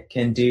what it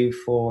can do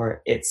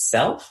for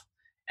itself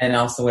and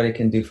also what it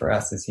can do for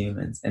us as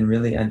humans, and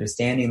really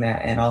understanding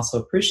that and also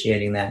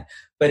appreciating that.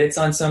 But it's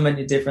on so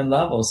many different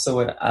levels. So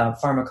what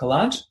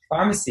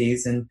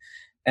pharmacies and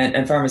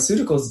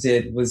pharmaceuticals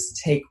did was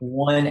take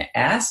one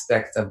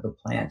aspect of the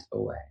plant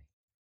away,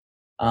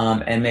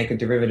 and make a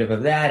derivative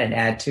of that and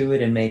add to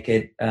it and make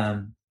it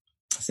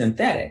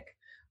synthetic.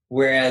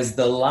 Whereas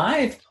the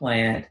live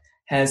plant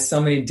has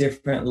so many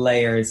different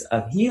layers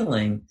of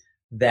healing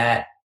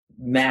that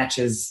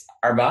matches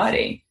our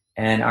body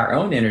and our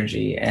own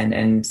energy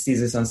and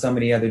sees us on so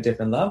many other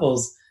different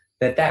levels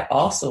that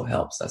also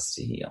helps us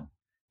to heal.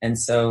 And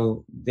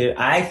so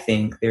I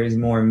think there's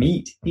more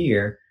meat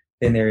here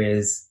than there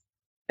is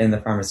in the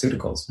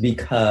pharmaceuticals,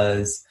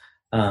 because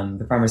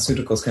the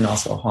pharmaceuticals can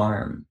also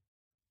harm.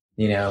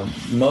 You know,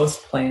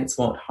 most plants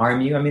won't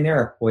harm you. I mean, there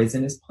are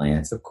poisonous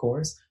plants, of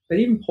course, but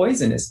even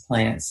poisonous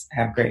plants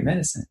have great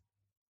medicine.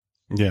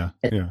 Yeah.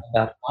 It's all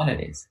about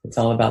quantities. It's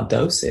all about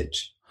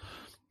dosage.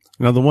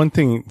 Now, the one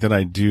thing that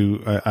I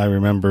do, I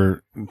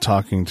remember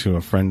talking to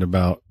a friend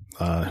about,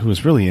 who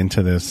was really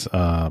into this,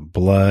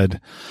 blood,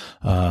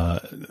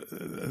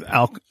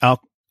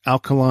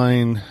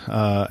 alkaline,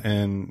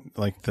 and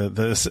like the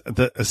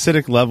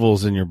acidic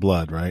levels in your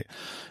blood, right?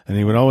 And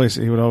he would always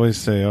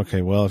say,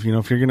 okay, well, if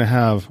you're going to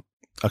have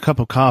a cup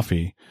of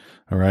coffee,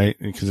 all right,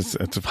 because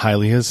it's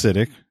highly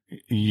acidic,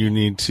 you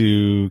need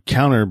to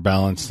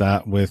counterbalance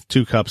that with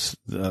 2 cups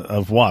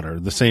of water,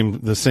 the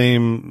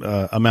same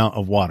amount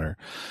of water.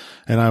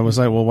 And I was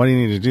like, well, why do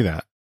you need to do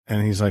that?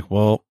 And he's like,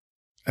 well,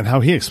 and how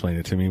he explained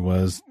it to me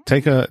was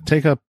take a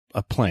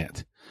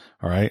plant.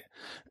 All right.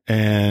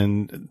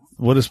 And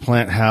what does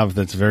plant have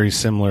that's very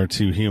similar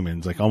to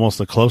humans? Like almost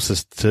the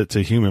closest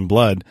to human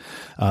blood,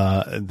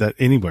 that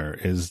anywhere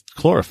is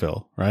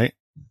chlorophyll, right?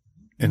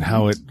 And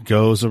how it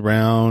goes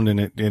around and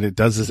it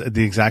does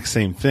the exact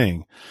same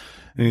thing.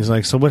 And he's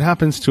like, so what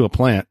happens to a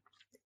plant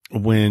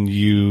when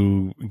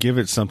you give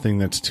it something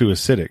that's too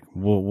acidic?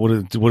 Well,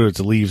 what do its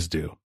leaves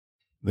do?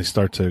 They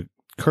start to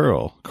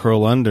curl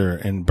under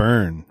and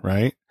burn,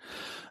 right?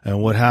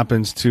 And what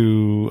happens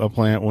to a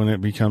plant when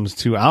it becomes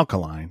too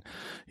alkaline?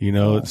 You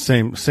know,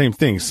 same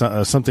thing.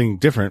 Something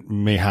different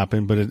may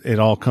happen, but it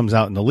all comes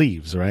out in the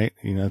leaves, right?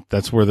 You know,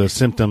 that's where the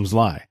symptoms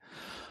lie.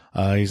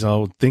 He's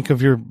all, think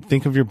of your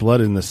blood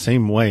in the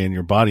same way and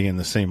your body in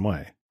the same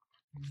way.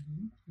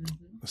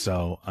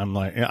 So I'm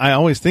like, I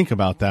always think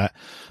about that,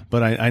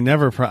 but I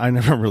never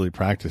really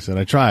practice it.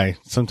 I try.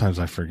 Sometimes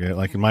I forget.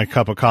 Like in my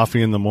cup of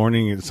coffee in the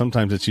morning,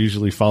 sometimes it's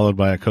usually followed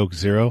by a Coke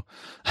Zero.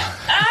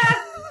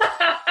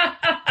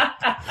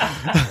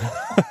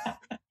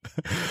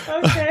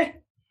 Okay.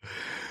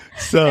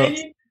 So,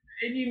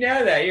 and you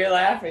know that you're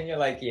laughing. You're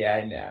like, yeah,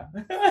 I know.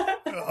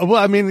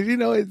 well, I mean, you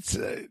know, it's,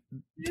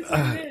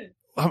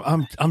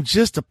 I'm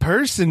just a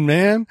person,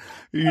 man,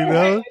 you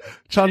know,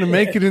 trying to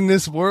make it in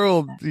this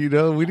world. You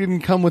know, we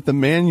didn't come with a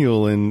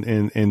manual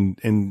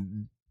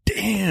and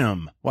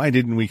damn, why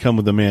didn't we come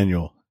with a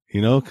manual?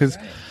 You know, cause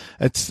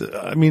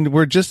I mean,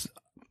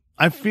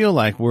 I feel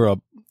like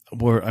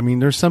I mean,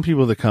 there's some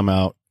people that come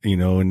out, you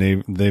know,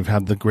 and they've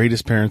had the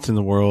greatest parents in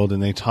the world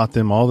and they taught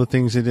them all the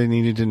things that they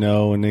needed to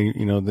know. And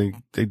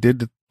they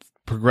did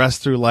progress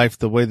through life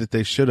the way that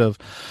they should have.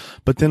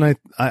 But then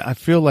I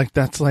feel like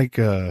that's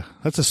a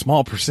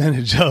small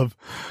percentage of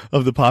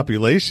the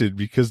population,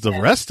 because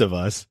the rest of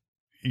us,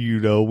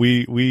 you know,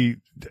 we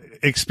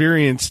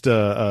experienced,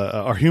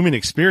 our human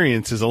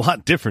experience is a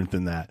lot different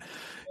than that.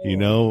 You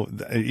know,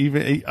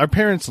 even our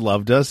parents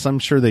loved us. I'm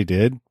sure they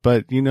did,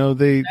 but you know,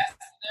 their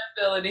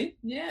ability.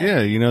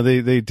 Yeah. You know,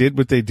 they did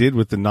what they did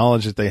with the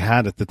knowledge that they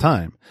had at the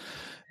time.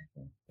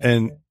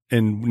 And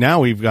now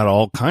we've got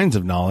all kinds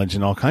of knowledge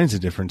and all kinds of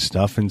different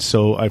stuff. And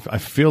so I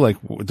feel like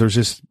there's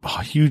just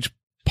a huge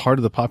part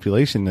of the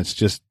population that's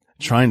just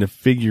trying to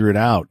figure it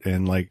out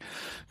and like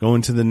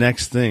going to the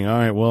next thing. All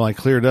right, well, I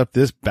cleared up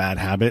this bad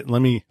habit.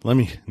 Let me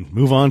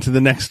move on to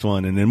the next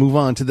one, and then move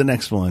on to the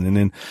next one. And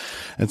then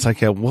it's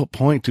like, at what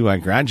point do I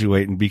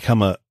graduate and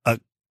become a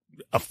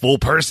full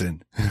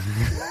person?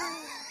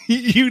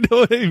 You know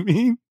what I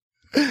mean?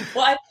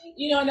 Well, I think,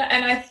 you know,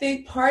 and I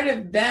think part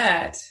of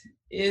that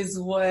is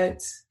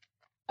what,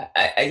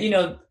 you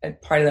know,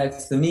 part of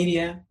that's the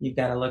media. You've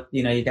got to look,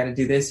 you know, you got to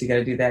do this, you got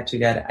to do that,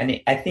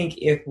 I think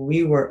if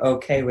we were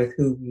okay with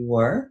who we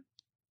were,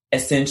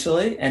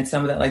 essentially, and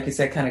some of that, like you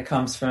said, kind of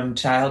comes from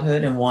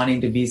childhood and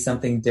wanting to be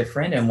something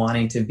different and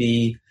wanting to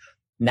be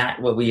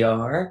not what we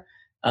are.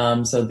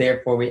 So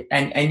therefore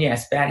and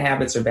yes, bad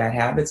habits are bad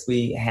habits.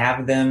 We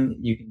have them.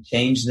 You can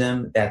change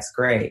them. That's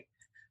great.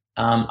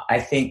 I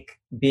think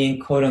being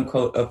quote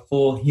unquote a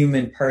full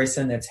human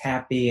person that's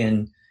happy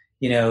and,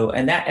 you know,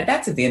 and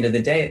that's at the end of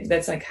the day,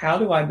 that's like, how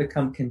do I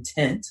become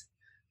content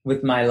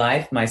with my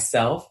life,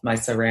 myself, my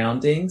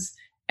surroundings,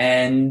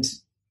 and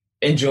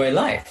enjoy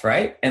life,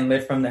 right? And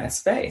live from that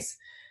space.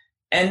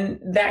 And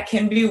that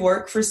can be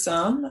work for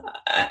some.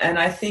 And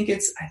I think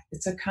it's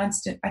a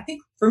constant. I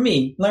think for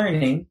me,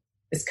 learning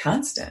is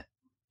constant.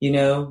 You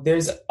know,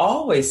 there's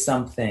always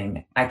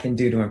something I can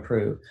do to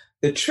improve.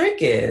 The trick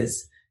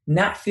is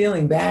not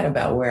feeling bad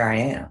about where I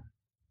am.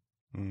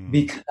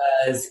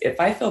 Because if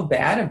I feel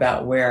bad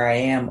about where I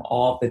am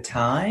all the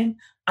time,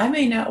 I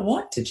may not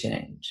want to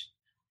change.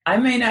 I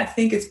may not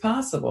think it's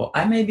possible.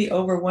 I may be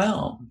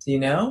overwhelmed, you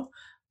know?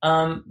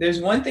 There's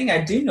one thing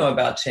I do know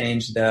about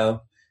change,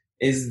 though,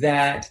 is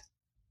that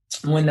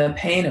when the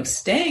pain of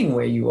staying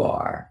where you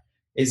are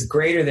is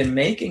greater than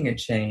making a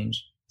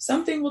change,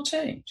 something will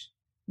change.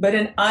 But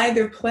in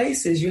either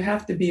places, you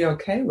have to be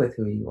okay with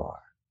who you are.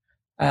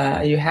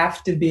 You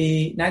have to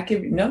be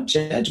no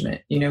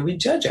judgment. You know, we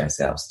judge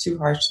ourselves too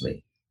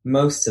harshly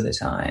most of the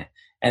time.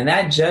 And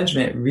that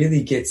judgment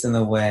really gets in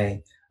the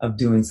way of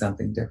doing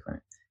something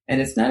different.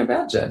 And it's not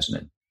about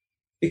judgment,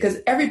 because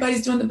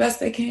everybody's doing the best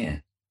they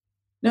can.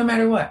 No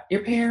matter what,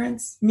 your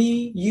parents,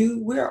 me, you,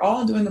 we're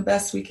all doing the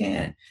best we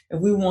can. If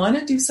we want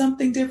to do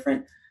something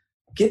different,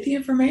 get the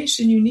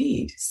information you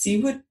need.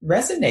 See what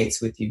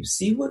resonates with you.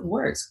 See what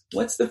works.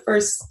 What's the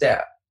first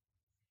step?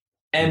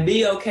 And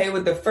be okay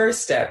with the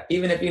first step,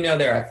 even if you know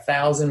there are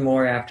 1,000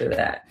 more after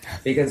that.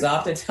 Because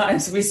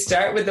oftentimes we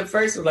start with the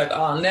first, we're like,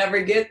 oh, I'll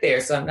never get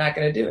there, so I'm not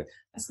going to do it.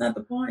 That's not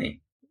the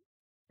point,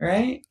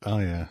 right? Oh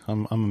yeah,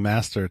 I'm a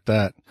master at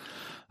that.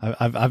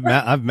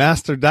 I've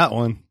mastered that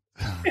one.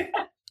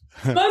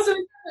 Most of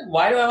the time,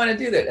 why do I want to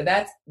do that?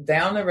 That's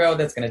down the road.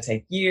 That's going to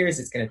take years.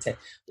 It's going to take.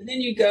 But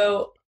then you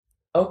go,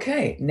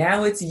 okay,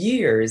 now it's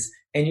years,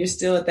 and you're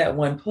still at that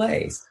one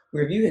place.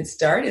 Where if you had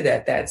started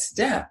at that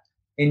step,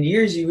 in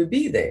years you would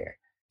be there.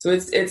 So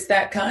it's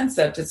that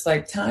concept. It's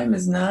like time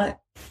is not,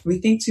 we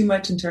think too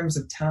much in terms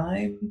of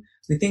time.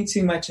 We think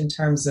too much in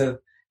terms of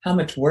how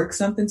much work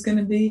something's going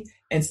to be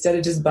instead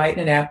of just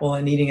biting an apple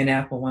and eating an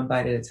apple one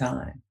bite at a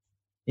time.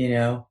 You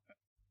know,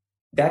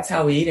 that's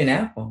how we eat an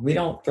apple. We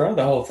don't throw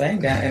the whole thing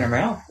down in our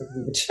mouth.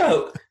 We would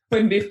choke.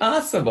 Wouldn't be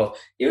possible.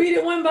 You eat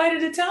it one bite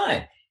at a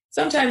time.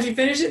 Sometimes you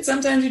finish it,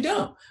 sometimes you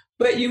don't,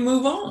 but you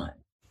move on.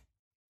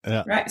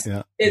 Yeah, right.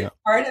 Yeah.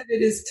 Part of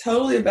it is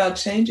totally about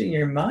changing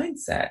your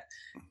mindset.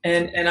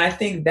 And I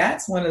think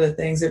that's one of the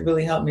things that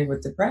really helped me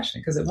with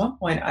depression. Because at one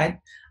point I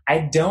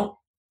don't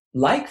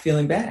like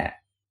feeling bad.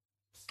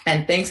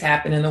 And things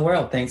happen in the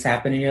world, things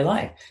happen in your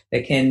life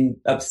that can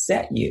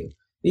upset you.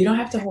 You don't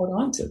have to hold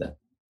on to them.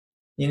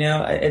 You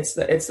know, it's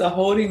the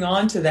holding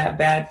on to that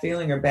bad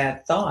feeling or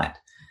bad thought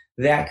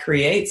that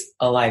creates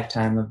a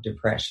lifetime of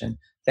depression,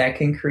 that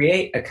can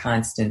create a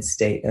constant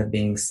state of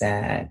being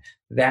sad,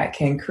 that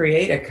can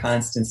create a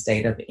constant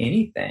state of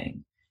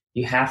anything.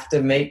 You have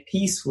to make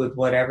peace with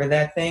whatever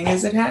that thing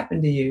is that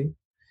happened to you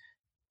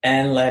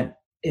and let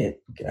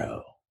it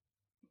go.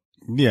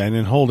 Yeah. And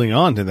then holding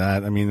on to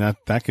that, I mean,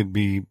 that could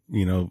be,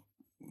 you know,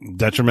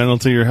 detrimental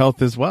to your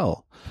health as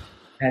well.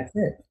 That's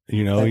it.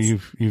 You know,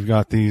 you've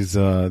got these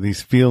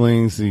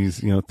feelings,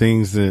 these, you know,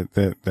 things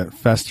that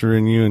fester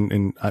in you.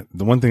 And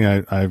the one thing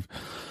I've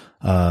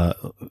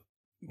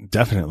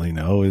definitely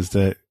know is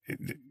that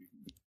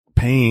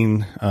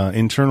pain,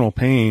 internal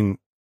pain,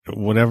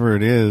 whatever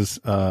it is,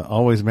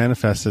 always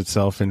manifests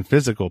itself in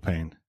physical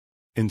pain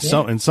in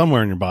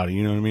somewhere in your body.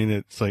 You know what I mean?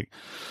 It's like,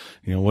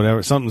 you know,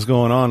 whatever, something's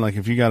going on. Like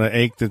if you got an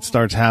ache that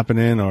starts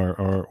happening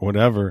or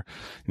whatever,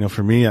 you know,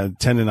 for me,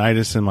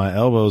 tendonitis in my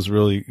elbows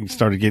really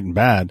started getting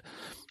bad.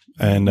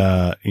 And,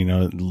 you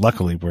know,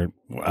 luckily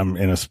I'm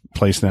in a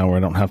place now where I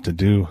don't have to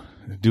do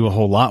a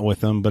whole lot with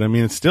them, but I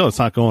mean, it's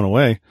not going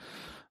away.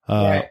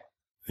 Right.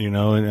 You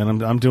know,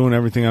 and I'm doing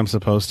everything I'm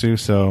supposed to.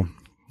 So,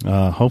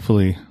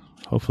 hopefully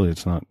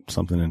it's not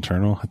something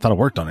internal. I thought I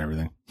worked on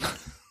everything.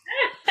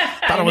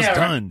 Thought I was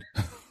done.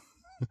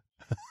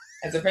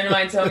 As a friend of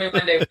mine told me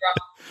one day,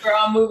 we're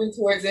all moving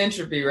towards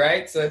entropy,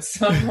 right? So at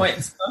some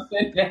point,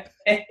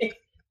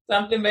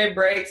 something may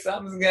break,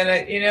 something's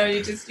gonna, you know,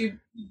 you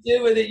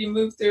deal with it, you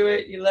move through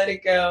it, you let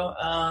it go.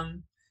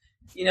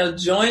 You know,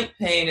 joint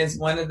pain is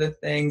one of the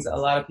things a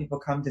lot of people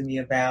come to me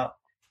about.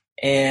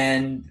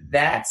 And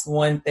that's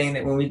one thing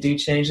that when we do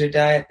change their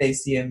diet, they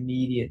see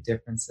immediate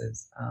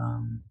differences.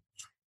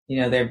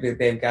 You know,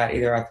 they've got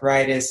either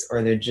arthritis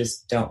or they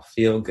just don't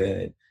feel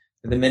good.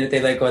 The minute they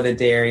let go of the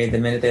dairy, the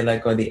minute they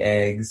let go of the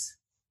eggs,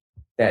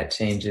 that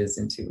changes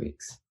in 2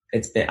 weeks.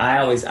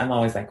 I'm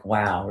always like,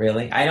 wow,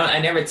 really? I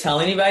never tell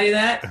anybody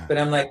that, but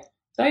I'm like,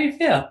 so how do you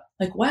feel?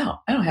 Like,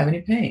 wow, I don't have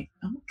any pain.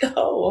 I'm like,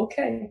 oh,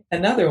 okay.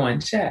 Another one,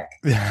 check.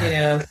 You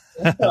know,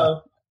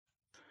 so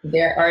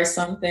there are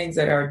some things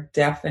that are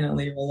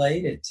definitely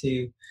related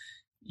to,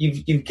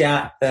 you've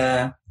got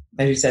as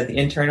you said, the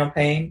internal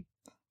pain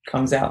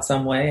comes out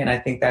some way. And I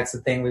think that's the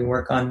thing we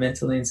work on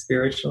mentally and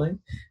spiritually.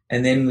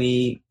 And then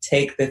we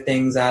take the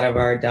things out of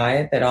our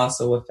diet that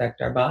also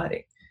affect our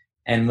body.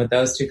 And with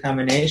those two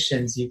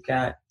combinations, you've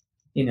got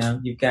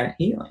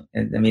healing.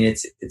 And I mean,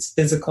 it's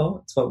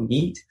physical. It's what we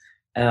eat.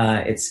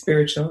 It's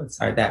spiritual. It's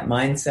that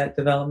mindset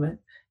development.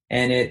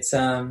 And it's, you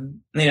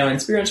know,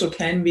 and spiritual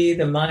can be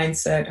the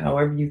mindset,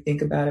 however you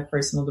think about it,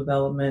 personal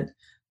development,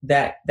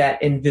 that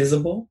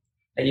invisible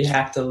that you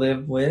have to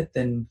live with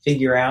and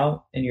figure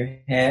out in your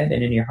head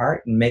and in your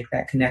heart and make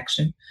that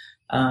connection,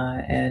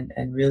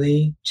 and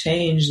really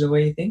change the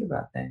way you think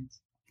about things.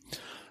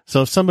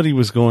 So if somebody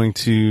was going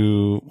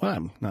to,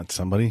 well, not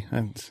somebody,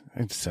 I'm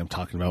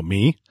talking about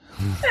me.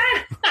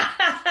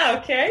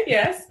 Okay.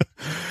 Yes.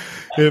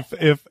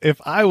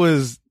 If I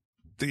was,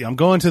 I'm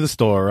going to the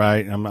store,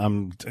 right?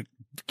 I'm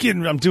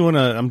doing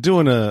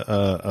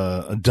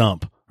a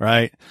dump,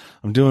 right?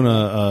 I'm doing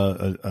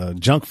a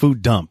junk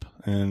food dump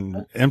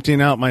and emptying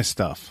out my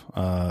stuff,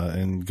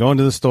 and going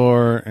to the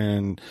store,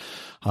 and,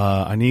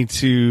 I need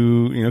to,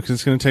 you know, cause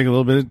it's going to take a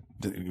little bit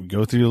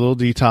go through a little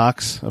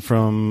detox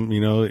from, you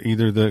know,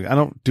 I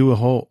don't do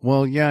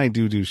I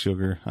do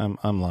sugar.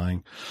 I'm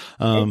lying.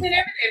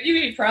 If you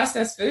eat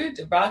processed food,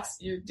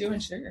 you're doing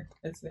sugar.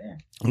 It's there.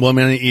 Well, I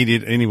mean, I eat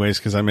it anyways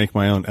because I make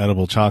my own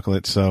edible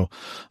chocolate. So,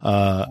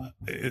 I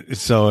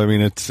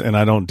mean, and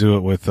I don't do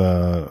it with,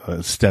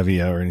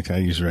 stevia or anything. I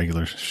use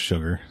regular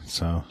sugar.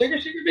 So sugar,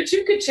 but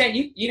you could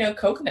change, you know,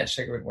 coconut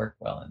sugar would work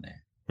well in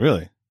there.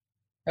 Really?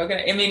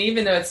 Okay. I mean,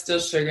 even though it's still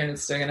sugar and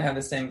it's still going to have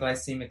the same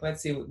glycemic,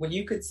 let's see, well,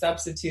 you could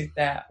substitute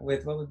that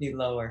with, what would be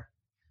lower?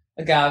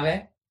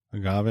 Agave.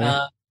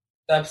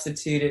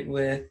 Substitute it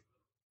with,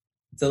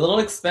 it's a little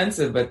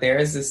expensive, but there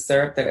is this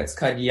syrup that it's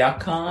called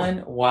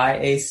Yacon,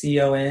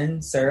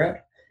 Yacon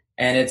syrup,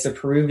 and it's a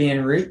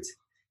Peruvian root,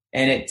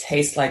 and it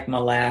tastes like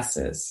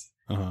molasses.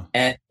 Uh-huh.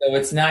 And so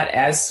it's not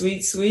as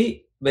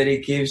sweet, but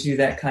it gives you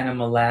that kind of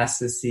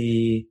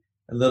molassesy,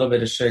 a little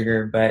bit of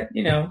sugar, but,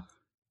 you know,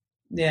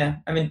 yeah.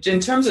 I mean, in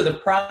terms of the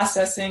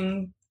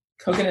processing,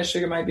 coconut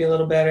sugar might be a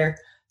little better.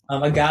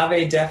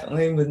 Agave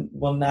definitely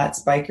will not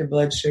spike your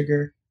blood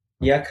sugar.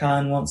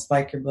 Yacon won't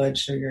spike your blood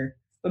sugar.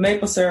 But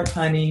maple syrup,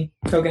 honey,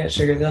 coconut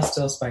sugar, they'll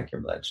still spike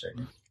your blood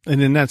sugar. And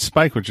then that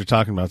spike, what you're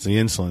talking about, is the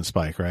insulin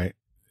spike, right?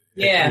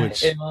 Yeah.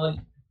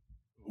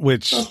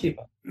 Which most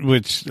people.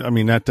 I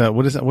mean, that,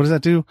 what does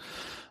that do?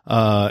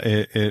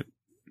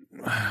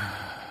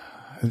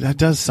 That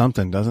does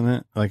something, doesn't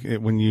it? Like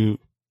when you,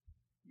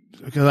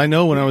 because I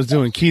know when I was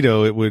doing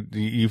keto, it would,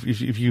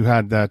 if you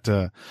had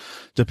that,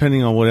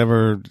 depending on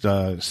whatever,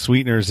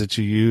 sweeteners that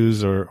you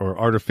use or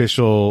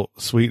artificial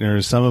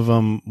sweeteners, some of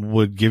them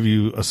would give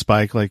you a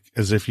spike, like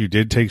as if you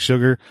did take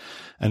sugar.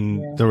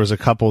 And there was a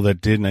couple that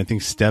didn't. I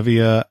think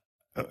stevia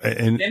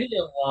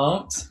stevia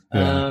won't.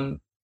 Yeah.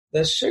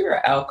 The sugar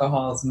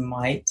alcohols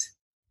might.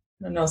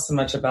 I don't know so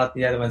much about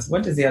the other ones.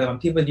 What is the other one?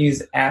 People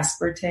use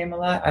aspartame a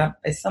lot.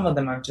 Some of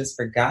them I've just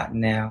forgotten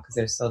now because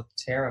they're so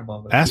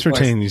terrible. But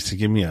aspartame used to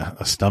give me a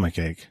stomach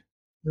ache.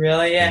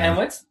 Really? Yeah. And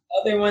what's the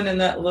other one in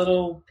that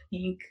little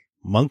pink?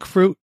 Monk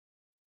fruit?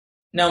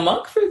 No,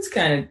 monk fruit's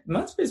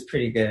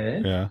pretty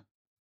good. Yeah.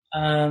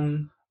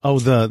 The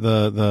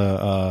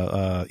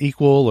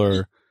Equal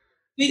or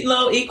Sweet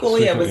Low Equal.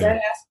 Yeah. Was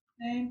that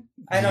aspartame?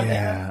 I don't know.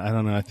 Yeah, I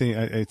don't know. I think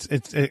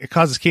it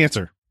causes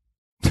cancer.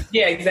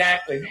 Yeah,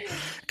 exactly.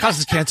 It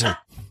causes cancer.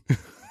 I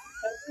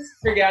just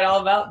forgot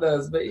all about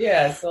those, but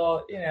yeah.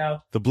 So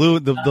the blue,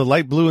 the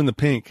light blue and the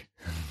pink.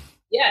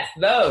 Yes,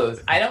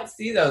 those. I don't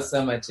see those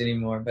so much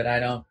anymore, but I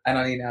don't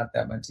eat out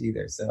that much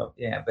either. So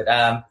yeah, but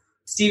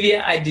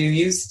stevia, I do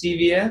use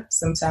stevia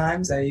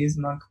sometimes. I use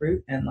monk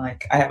fruit, and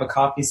like I have a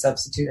coffee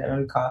substitute. I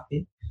don't do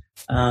coffee,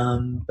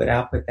 but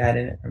I'll put that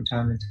in it from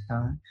time to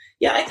time.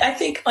 Yeah, I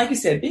think, like you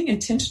said, being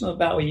intentional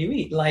about what you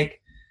eat. Like,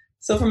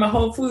 so from a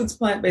whole foods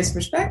plant-based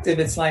perspective,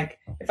 it's like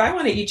if I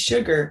want to eat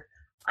sugar,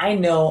 I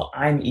know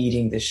I'm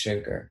eating the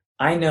sugar.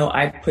 I know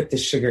I put the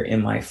sugar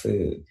in my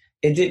food.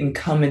 It didn't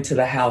come into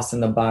the house in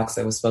the box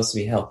that was supposed to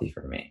be healthy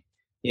for me.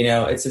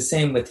 It's the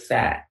same with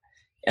fat.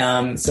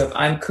 So if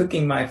I'm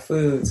cooking my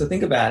food, so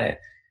think about it.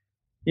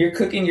 You're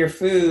cooking your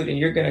food and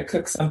you're going to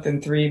cook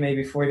something 3,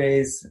 maybe 4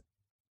 days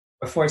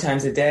or 4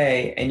 times a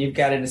day, and you've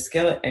got it in a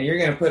skillet and you're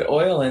going to put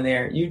oil in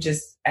there. You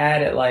just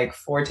added like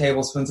 4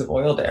 tablespoons of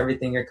oil to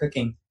everything you're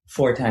cooking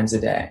 4 times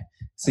a day.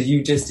 So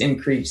you just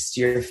increased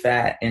your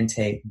fat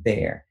intake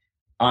there.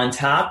 On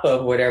top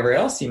of whatever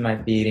else you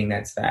might be eating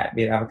that's fat,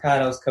 be it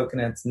avocados,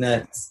 coconuts,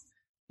 nuts,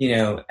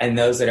 and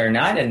those that are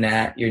not in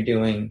that, you're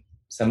doing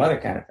some other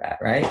kind of fat,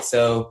 right?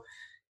 So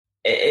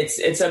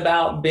it's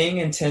about being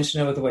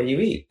intentional with what you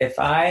eat. If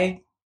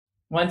I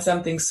want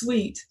something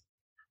sweet,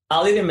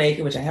 I'll either make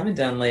it, which I haven't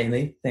done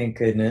lately, thank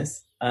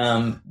goodness,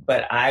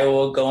 but I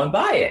will go and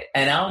buy it,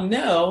 and I'll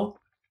know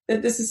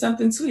that this is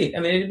something sweet.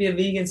 I mean, it'd be a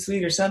vegan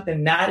sweet or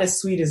something, not as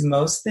sweet as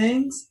most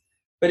things,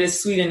 but it's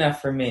sweet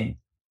enough for me.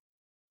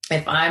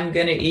 If I'm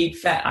going to eat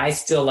fat, I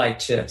still like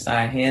chips.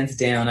 Hands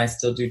down, I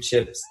still do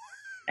chips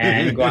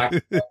and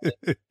guacamole. And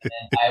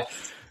I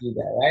do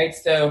that, right?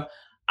 So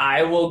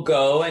I will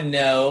go and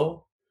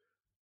know,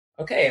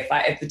 okay,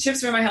 if the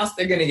chips are in my house,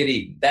 they're going to get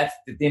eaten. That's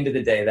at the end of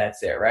the day,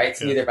 that's it, right?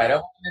 So either if I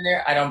don't want them in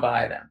there, I don't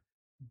buy them.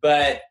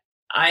 But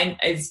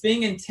it's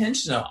being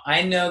intentional.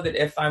 I know that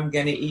if I'm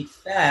going to eat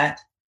fat,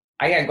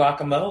 I got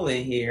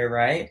guacamole here,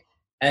 right?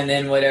 And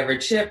then whatever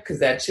chip, because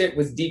that chip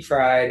was deep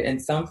fried in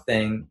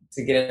something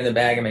to get it in the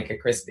bag and make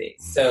it crispy.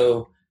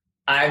 So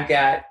I've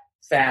got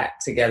fat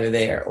together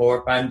there. Or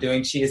if I'm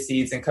doing chia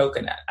seeds and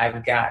coconut,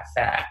 I've got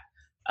fat.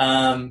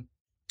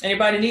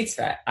 Anybody needs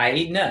fat. I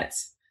eat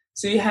nuts.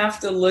 So you have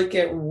to look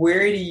at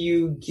where do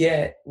you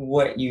get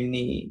what you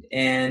need.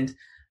 And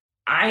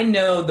I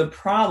know the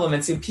problem.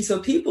 And so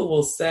people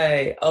will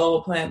say,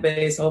 oh,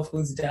 plant-based whole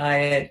foods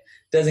diet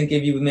doesn't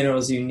give you the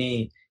minerals you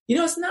need.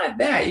 It's not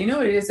that. You know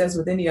what it is as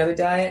with any other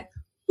diet?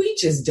 We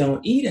just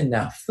don't eat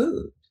enough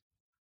food.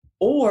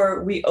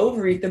 Or we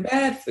overeat the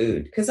bad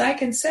food. Because I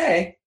can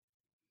say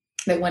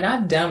that when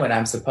I've done what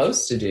I'm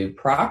supposed to do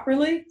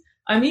properly,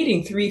 I'm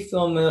eating 3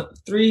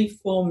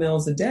 full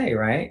meals a day,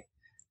 right?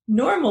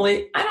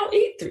 Normally, I don't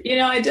eat 3.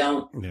 I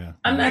don't. Yeah.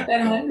 I'm not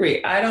that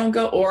hungry. I don't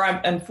go.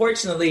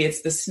 Unfortunately,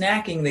 it's the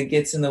snacking that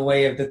gets in the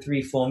way of the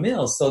 3 full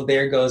meals. So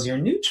there goes your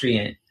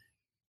nutrient.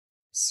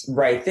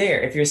 Right there.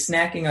 If you're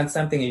snacking on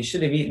something, you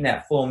should have eaten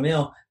that full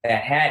meal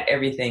that had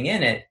everything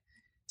in it.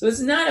 So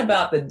it's not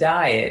about the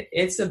diet.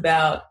 It's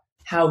about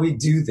how we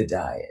do the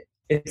diet.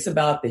 It's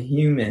about the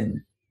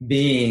human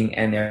being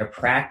and their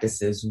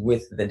practices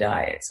with the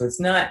diet. So it's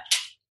not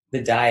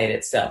the diet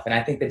itself. And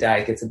I think the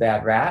diet gets a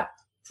bad rap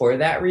for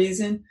that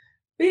reason.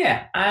 But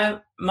yeah,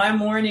 my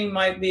morning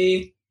might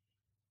be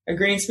a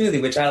green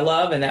smoothie, which I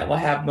love, and that will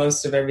have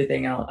most of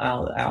everything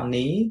I'll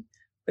need.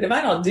 But if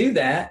I don't do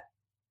that,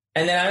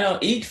 and then I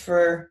don't eat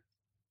for,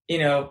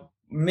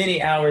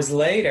 many hours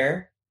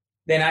later,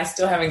 then I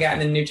still haven't gotten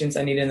the nutrients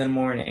I need in the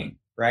morning,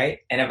 right?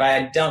 And if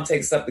I don't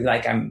take something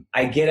like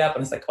I get up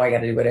and it's like, oh, I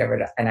got to do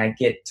whatever, and I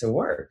get to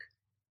work.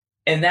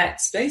 In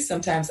that space,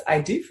 sometimes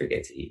I do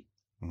forget to eat.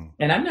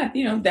 And I'm not,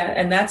 that,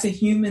 and that's a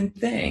human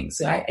thing.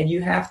 So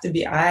you have to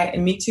be,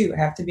 and me too, I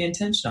have to be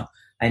intentional.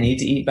 I need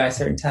to eat by a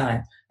certain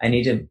time. I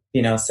need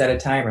to, set a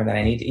timer that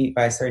I need to eat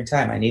by a certain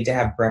time. I need to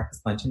have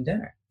breakfast, lunch, and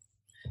dinner.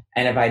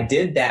 And if I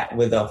did that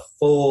with a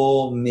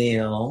full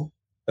meal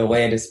the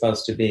way it is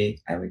supposed to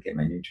be, I would get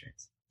my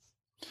nutrients.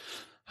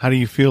 How do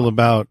you feel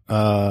about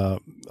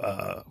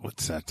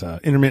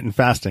intermittent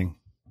fasting?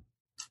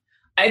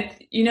 There's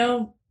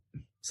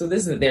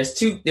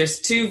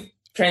two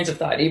trains of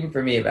thought even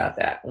for me about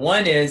that.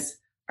 One is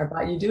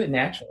you do it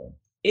naturally.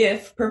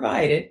 If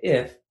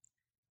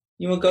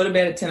you will go to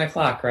bed at 10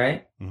 o'clock,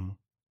 right? Mm-hmm.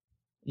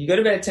 You go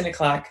to bed at 10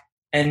 o'clock,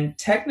 and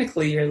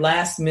technically your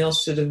last meal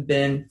should have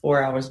been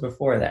 4 hours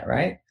before that,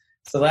 right?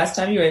 So last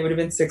time you ate would have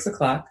been 6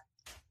 o'clock.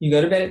 You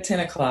go to bed at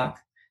 10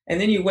 o'clock, and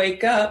then you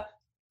wake up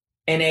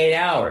in 8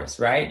 hours,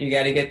 right? You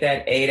got to get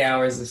that 8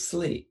 hours of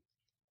sleep.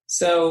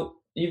 So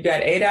you've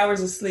got 8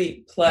 hours of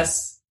sleep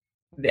plus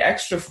the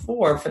extra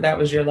 4 for that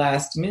was your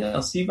last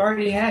meal. So you've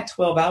already had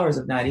 12 hours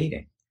of not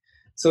eating.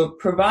 So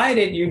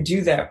provided you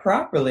do that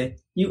properly,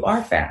 you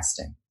are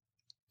fasting.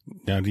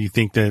 Now, do you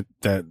think that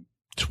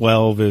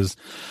 12 is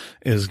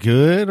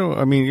good?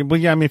 Or,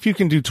 if you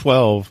can do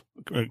 12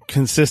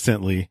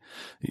 consistently,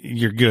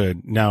 you're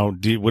good. Now,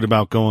 what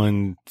about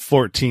going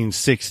 14,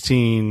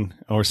 16,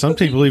 or some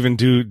people even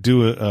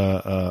do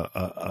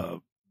a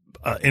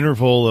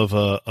interval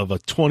of a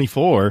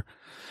 24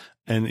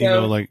 and,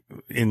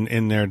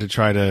 in there to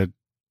try to,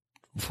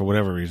 for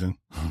whatever reason.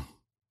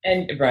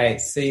 And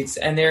right.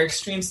 And they're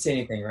extremes to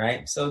anything,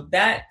 right? So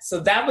that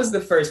was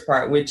the first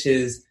part, which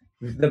is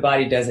the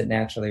body does it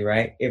naturally,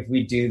 right? If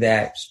we do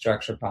that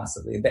structure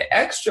possibly. The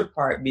extra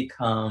part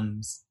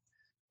becomes,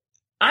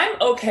 I'm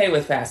okay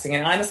with fasting.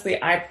 And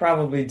honestly, I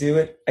probably do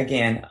it,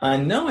 again,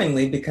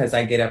 unknowingly because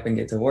I get up and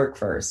get to work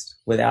first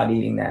without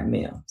eating that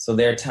meal. So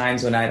there are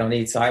times when I don't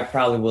eat. So I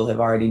probably will have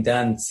already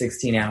done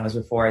 16 hours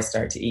before I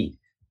start to eat.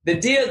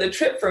 The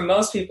trip for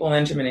most people in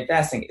intermittent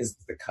fasting is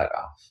the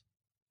cutoff,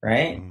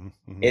 right?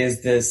 Mm-hmm.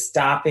 Is the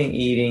stopping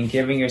eating,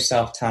 giving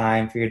yourself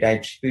time for your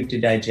food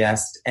to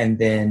digest, and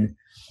then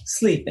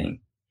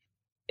sleeping.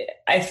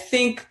 I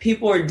think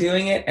people are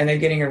doing it and they're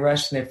getting a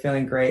rush and they're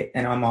feeling great,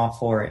 and I'm all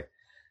for it.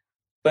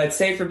 But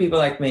say for people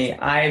like me,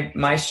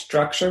 my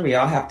structure, we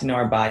all have to know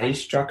our body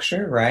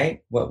structure,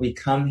 right? What we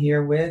come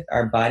here with,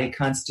 our body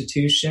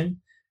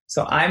constitution.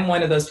 So I'm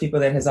one of those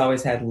people that has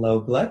always had low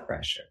blood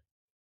pressure.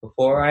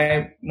 Before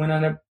I went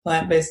on a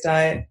plant-based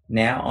diet,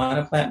 now on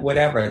a plant,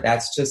 whatever.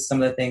 That's just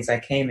some of the things I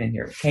came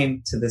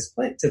to this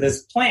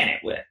planet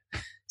with.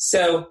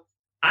 So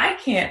I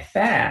can't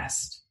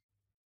fast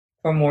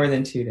for more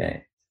than 2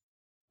 days.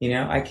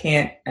 I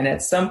can't. And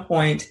at some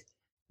point,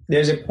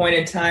 there's a point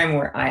in time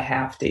where I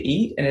have to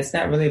eat, and it's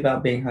not really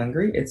about being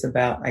hungry. It's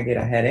about I get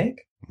a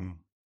headache. Mm-hmm.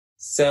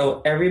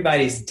 So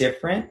everybody's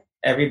different.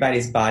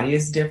 Everybody's body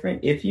is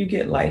different. If you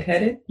get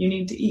lightheaded, you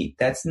need to eat.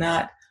 That's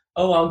not,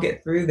 I'll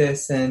get through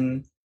this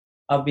and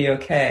I'll be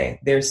okay.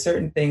 There's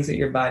certain things that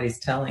your body's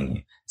telling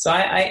you. So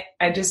I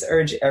just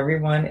urge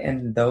everyone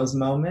in those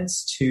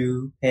moments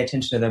to pay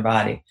attention to their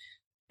body.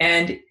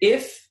 And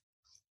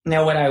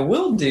now what I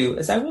will do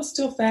is I will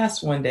still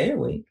fast 1 day a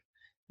week,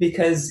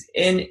 because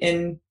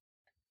in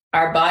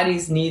our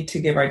bodies need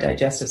to give our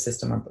digestive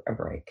system a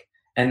break.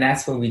 And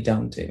that's what we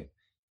don't do.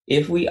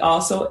 If we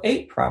also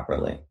ate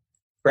properly,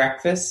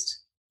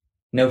 breakfast,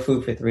 no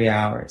food for 3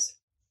 hours.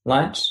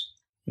 Lunch,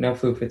 no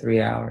food for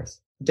 3 hours.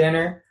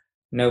 Dinner,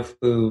 no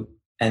food,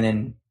 and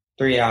then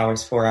 3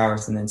 hours, 4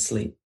 hours, and then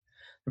sleep.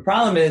 The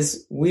problem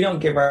is we don't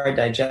give our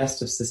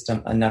digestive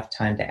system enough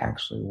time to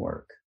actually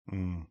work,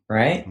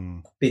 right?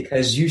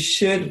 Because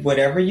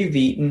whatever you've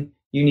eaten,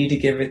 you need to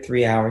give it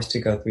 3 hours to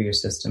go through your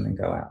system and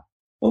go out.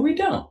 Well, we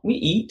don't. We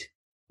eat.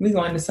 We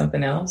go into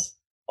something else.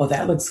 Oh,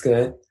 that looks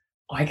good.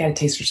 Oh, I got to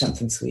taste for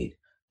something sweet.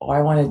 Oh,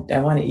 I want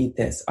to eat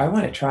this. I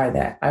want to try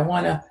that.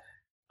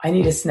 I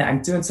need a snack.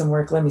 I'm doing some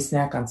work. Let me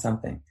snack on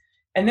something.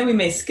 And then we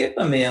may skip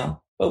a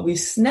meal, but we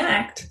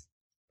snacked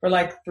for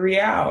like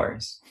 3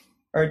 hours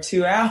or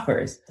 2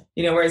 hours,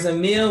 whereas a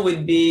meal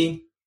would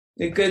be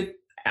a good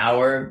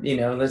hour,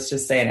 let's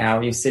just say an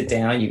hour. You sit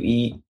down, you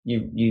eat,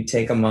 you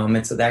take a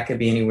moment. So that could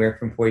be anywhere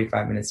from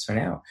 45 minutes to an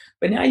hour.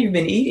 But now you've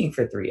been eating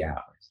for 3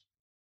 hours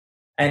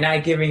and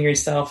not giving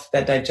yourself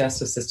that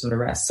digestive system to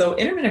rest. So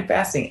intermittent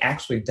fasting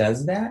actually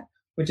does that,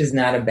 which is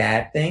not a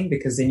bad thing,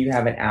 because then you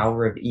have an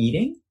hour of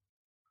eating,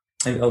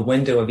 a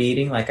window of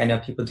eating. Like I know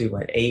people do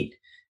 8,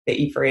 they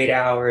eat for 8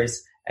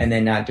 hours and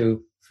then not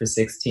do for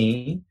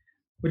 16,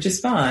 which is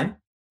fine.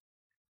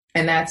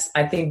 And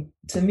I think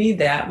to me,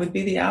 that would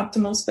be the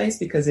optimal space,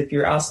 because if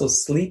you're also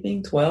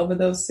sleeping 12 of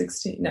those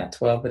 16, not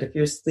 12, but if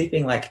you're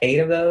sleeping like 8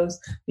 of those,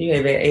 you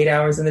have 8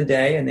 hours in the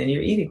day and then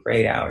you're eating for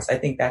 8 hours. I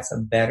think that's a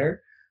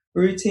better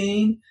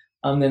routine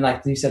than,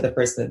 like you said, the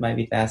person that might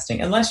be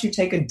fasting, unless you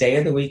take a day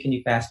of the week and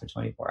you fast for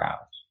 24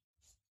 hours,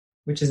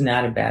 which is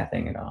not a bad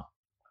thing at all.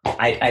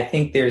 I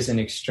think there's an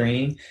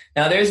extreme.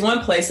 Now, there's one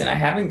place, and I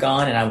haven't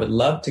gone and I would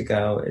love to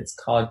go. It's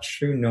called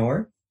True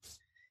North.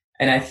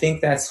 And I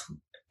think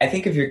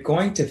if you're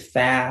going to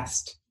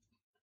fast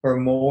for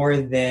more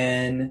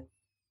than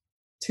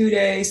 2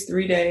 days,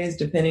 3 days,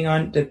 depending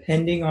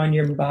on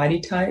your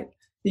body type,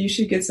 you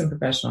should get some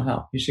professional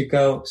help. You should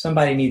go,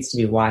 somebody needs to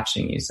be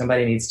watching you.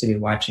 Somebody needs to be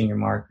watching your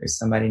markers.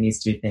 Somebody needs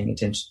to be paying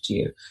attention to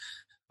you.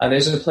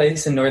 There's a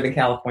place in Northern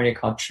California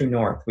called True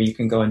North where you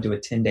can go and do a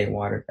 10-day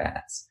water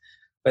fast.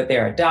 But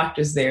there are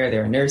doctors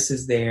there are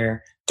nurses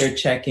there, they're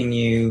checking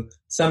you,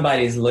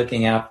 somebody's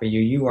looking out for you,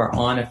 you are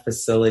on a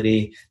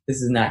facility.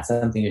 This is not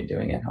something you're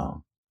doing at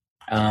home.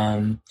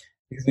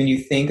 Because when you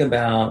think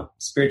about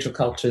spiritual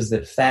cultures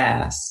that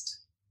fast,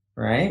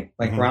 right?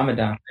 Like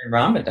Ramadan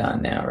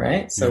now,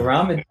 right? So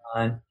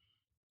Ramadan,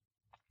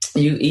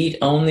 you eat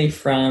only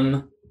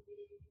from,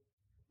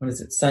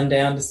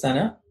 sundown to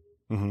sunup?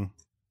 Mm-hmm.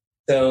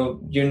 So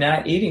you're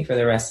not eating for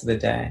the rest of the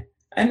day.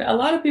 And a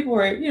lot of people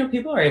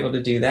are able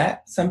to do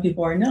that. Some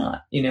people are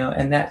not,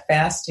 and that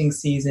fasting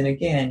season,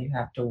 again, you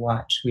have to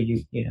watch who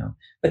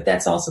but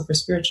that's also for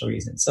spiritual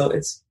reasons. So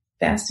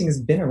fasting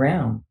has been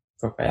around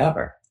for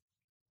forever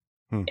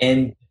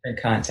in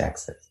different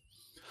contexts.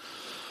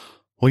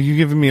 Well, you've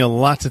given me a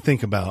lot to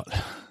think about.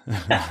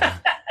 I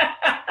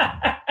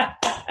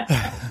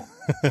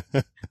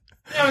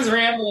was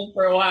rambling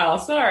for a while.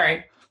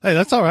 Sorry. Hey,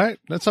 that's all right.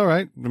 That's all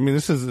right. I mean,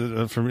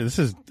 for me,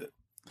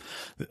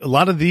 a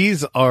lot of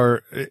these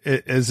are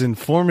as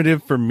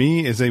informative for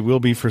me as they will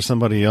be for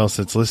somebody else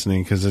that's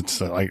listening. Cause it's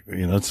like,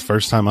 it's the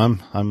first time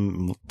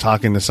I'm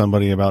talking to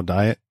somebody about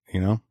diet,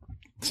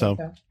 so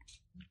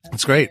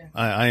it's great.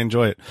 I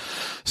enjoy it.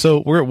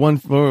 So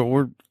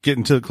we're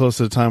getting close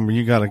to the time where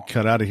you got to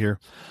cut out of here.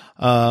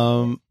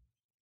 Go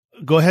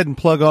ahead and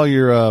plug all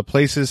your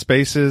places,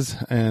 spaces,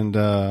 and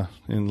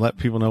let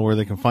people know where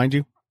they can find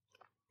you.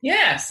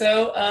 Yeah.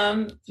 So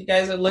if you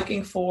guys are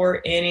looking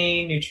for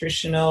any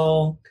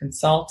nutritional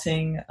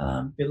consulting,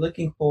 if you're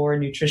looking for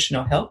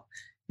nutritional help,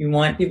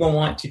 people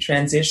want to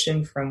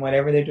transition from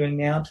whatever they're doing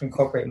now to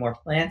incorporate more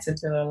plants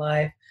into their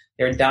life.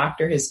 Their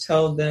doctor has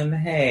told them,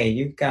 hey,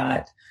 you've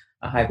got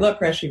a high blood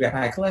pressure, you've got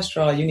high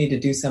cholesterol, you need to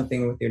do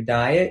something with your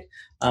diet.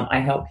 I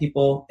help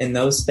people in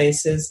those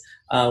spaces.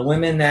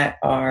 Women that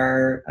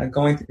are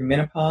going through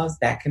menopause,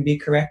 that can be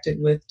corrected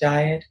with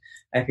diet.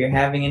 If you're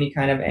having any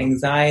kind of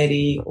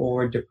anxiety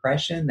or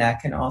depression, that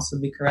can also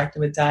be corrected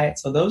with diet.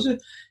 So those are,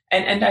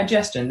 and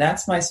digestion,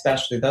 that's my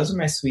specialty. Those are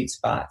my sweet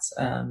spots.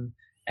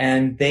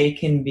 And they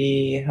can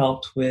be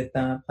helped with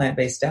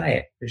plant-based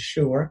diet for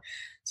sure.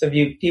 So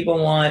if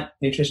people want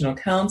nutritional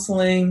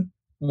counseling,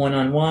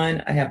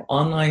 one-on-one, I have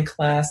online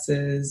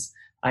classes.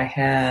 I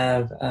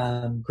have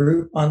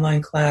group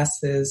online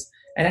classes.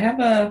 And I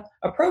have a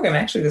program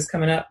actually that's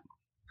coming up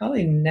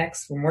probably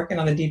next. I'm working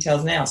on the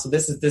details now. So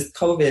this is this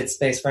COVID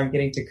space where I'm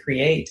getting to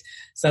create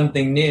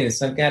something new.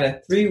 So I've got a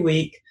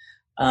 3-week,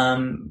 because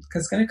I'm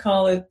going to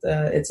call it,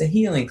 it's a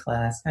healing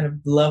class, kind of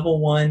level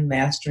 1,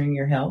 mastering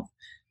your health.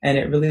 And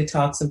it really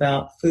talks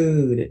about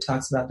food. It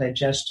talks about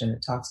digestion.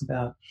 It talks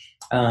about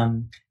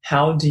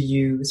how do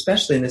you,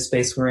 especially in the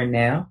space we're in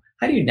now,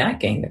 how do you not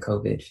gain the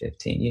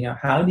COVID-19?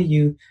 How do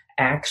you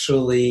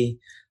actually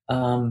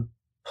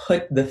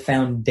put the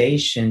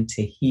foundation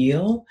to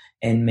heal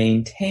and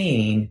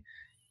maintain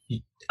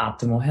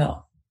optimal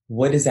health?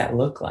 What does that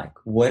look like?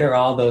 What are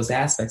all those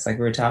aspects? Like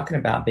we were talking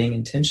about being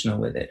intentional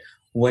with it.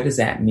 What does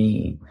that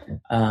mean?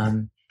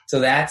 So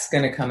that's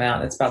going to come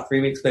out. That's about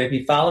 3 weeks. But if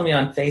you follow me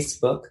on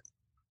Facebook,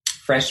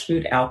 Fresh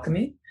Food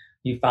Alchemy,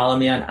 you follow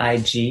me on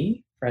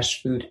IG,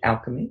 Fresh Food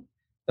Alchemy.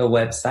 The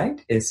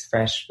website is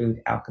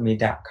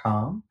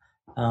freshfoodalchemy.com.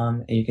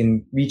 And you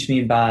can reach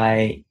me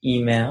by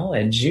email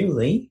at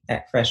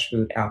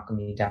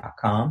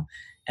julie@freshfoodalchemy.com.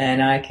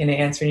 And I can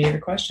answer any of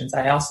your questions.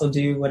 I also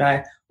do what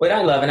I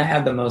love and I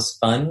have the most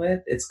fun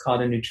with. It's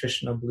called a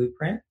nutritional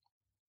blueprint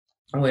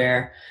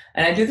and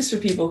I do this for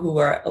people who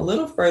are a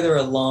little further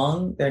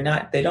along.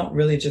 They don't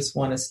really just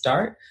want to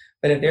start,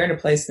 but if they're in a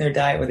place in their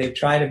diet where they've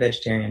tried a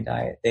vegetarian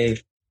diet,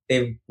 they've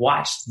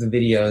watched the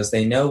videos,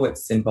 they know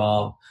what's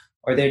involved,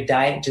 or their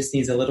diet just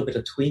needs a little bit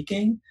of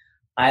tweaking,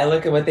 I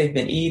look at what they've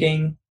been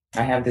eating.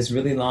 I have this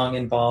really long,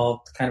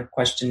 involved kind of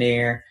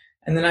questionnaire,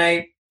 and then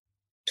I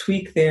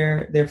tweak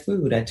their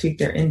food. I tweak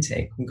their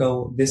intake and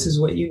go, this is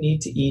what you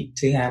need to eat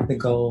to have the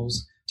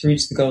goals, to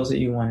reach the goals that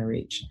you want to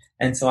reach.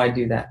 And so I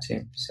do that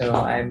too. So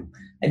I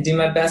do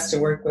my best to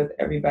work with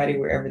everybody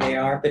wherever they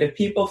are. But if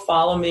people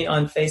follow me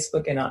on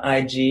Facebook and on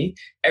IG,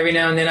 every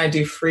now and then I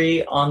do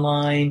free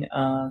online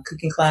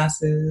cooking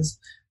classes.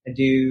 I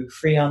do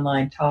free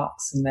online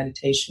talks and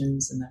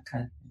meditations and that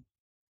kind of thing.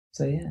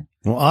 So yeah.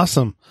 Well,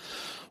 awesome.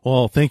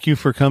 Well, thank you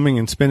for coming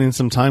and spending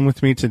some time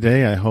with me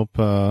today. I hope,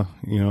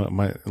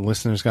 my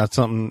listeners got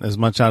something as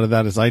much out of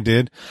that as I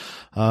did.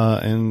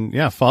 And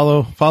yeah,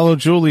 follow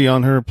Julie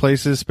on her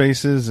places,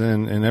 spaces,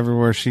 and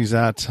everywhere she's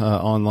at,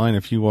 online.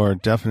 If you are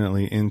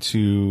definitely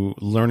into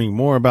learning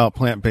more about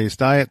plant-based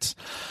diets,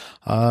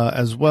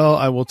 as well,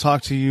 I will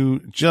talk to you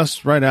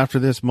just right after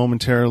this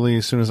momentarily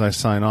as soon as I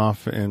sign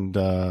off. And,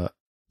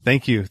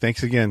 thank you.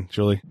 Thanks again,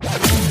 Julie.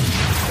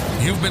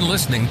 You've been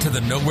listening to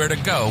the Nowhere to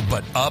Go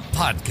But Up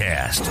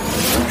podcast.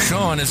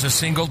 Sean is a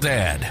single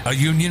dad, a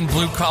union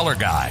blue-collar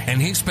guy, and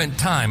he spent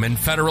time in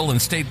federal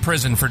and state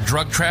prison for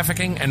drug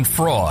trafficking and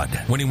fraud.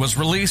 When he was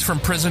released from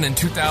prison in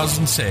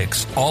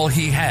 2006, all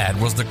he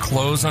had was the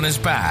clothes on his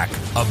back,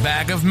 a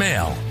bag of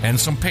mail, and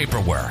some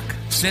paperwork.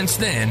 Since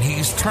then,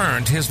 he's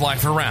turned his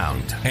life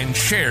around and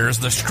shares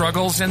the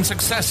struggles and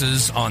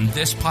successes on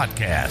this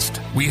podcast.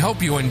 We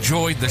hope you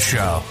enjoyed the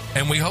show,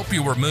 and we hope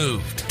you were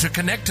moved. To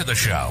connect to the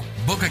show,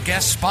 book a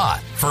guest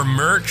spot. For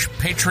merch,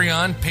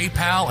 Patreon,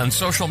 PayPal, and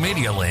social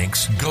media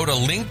links, go to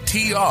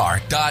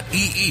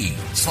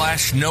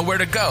linktr.ee/nowhere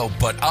to go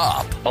but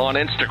up. On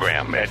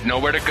Instagram at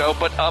Nowhere to Go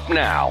But Up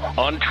Now.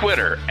 On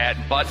Twitter at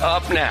But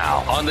Up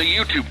Now. On the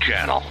YouTube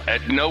channel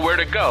at Nowhere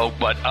to Go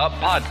But Up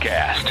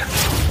Podcast.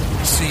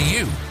 See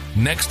you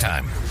next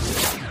time.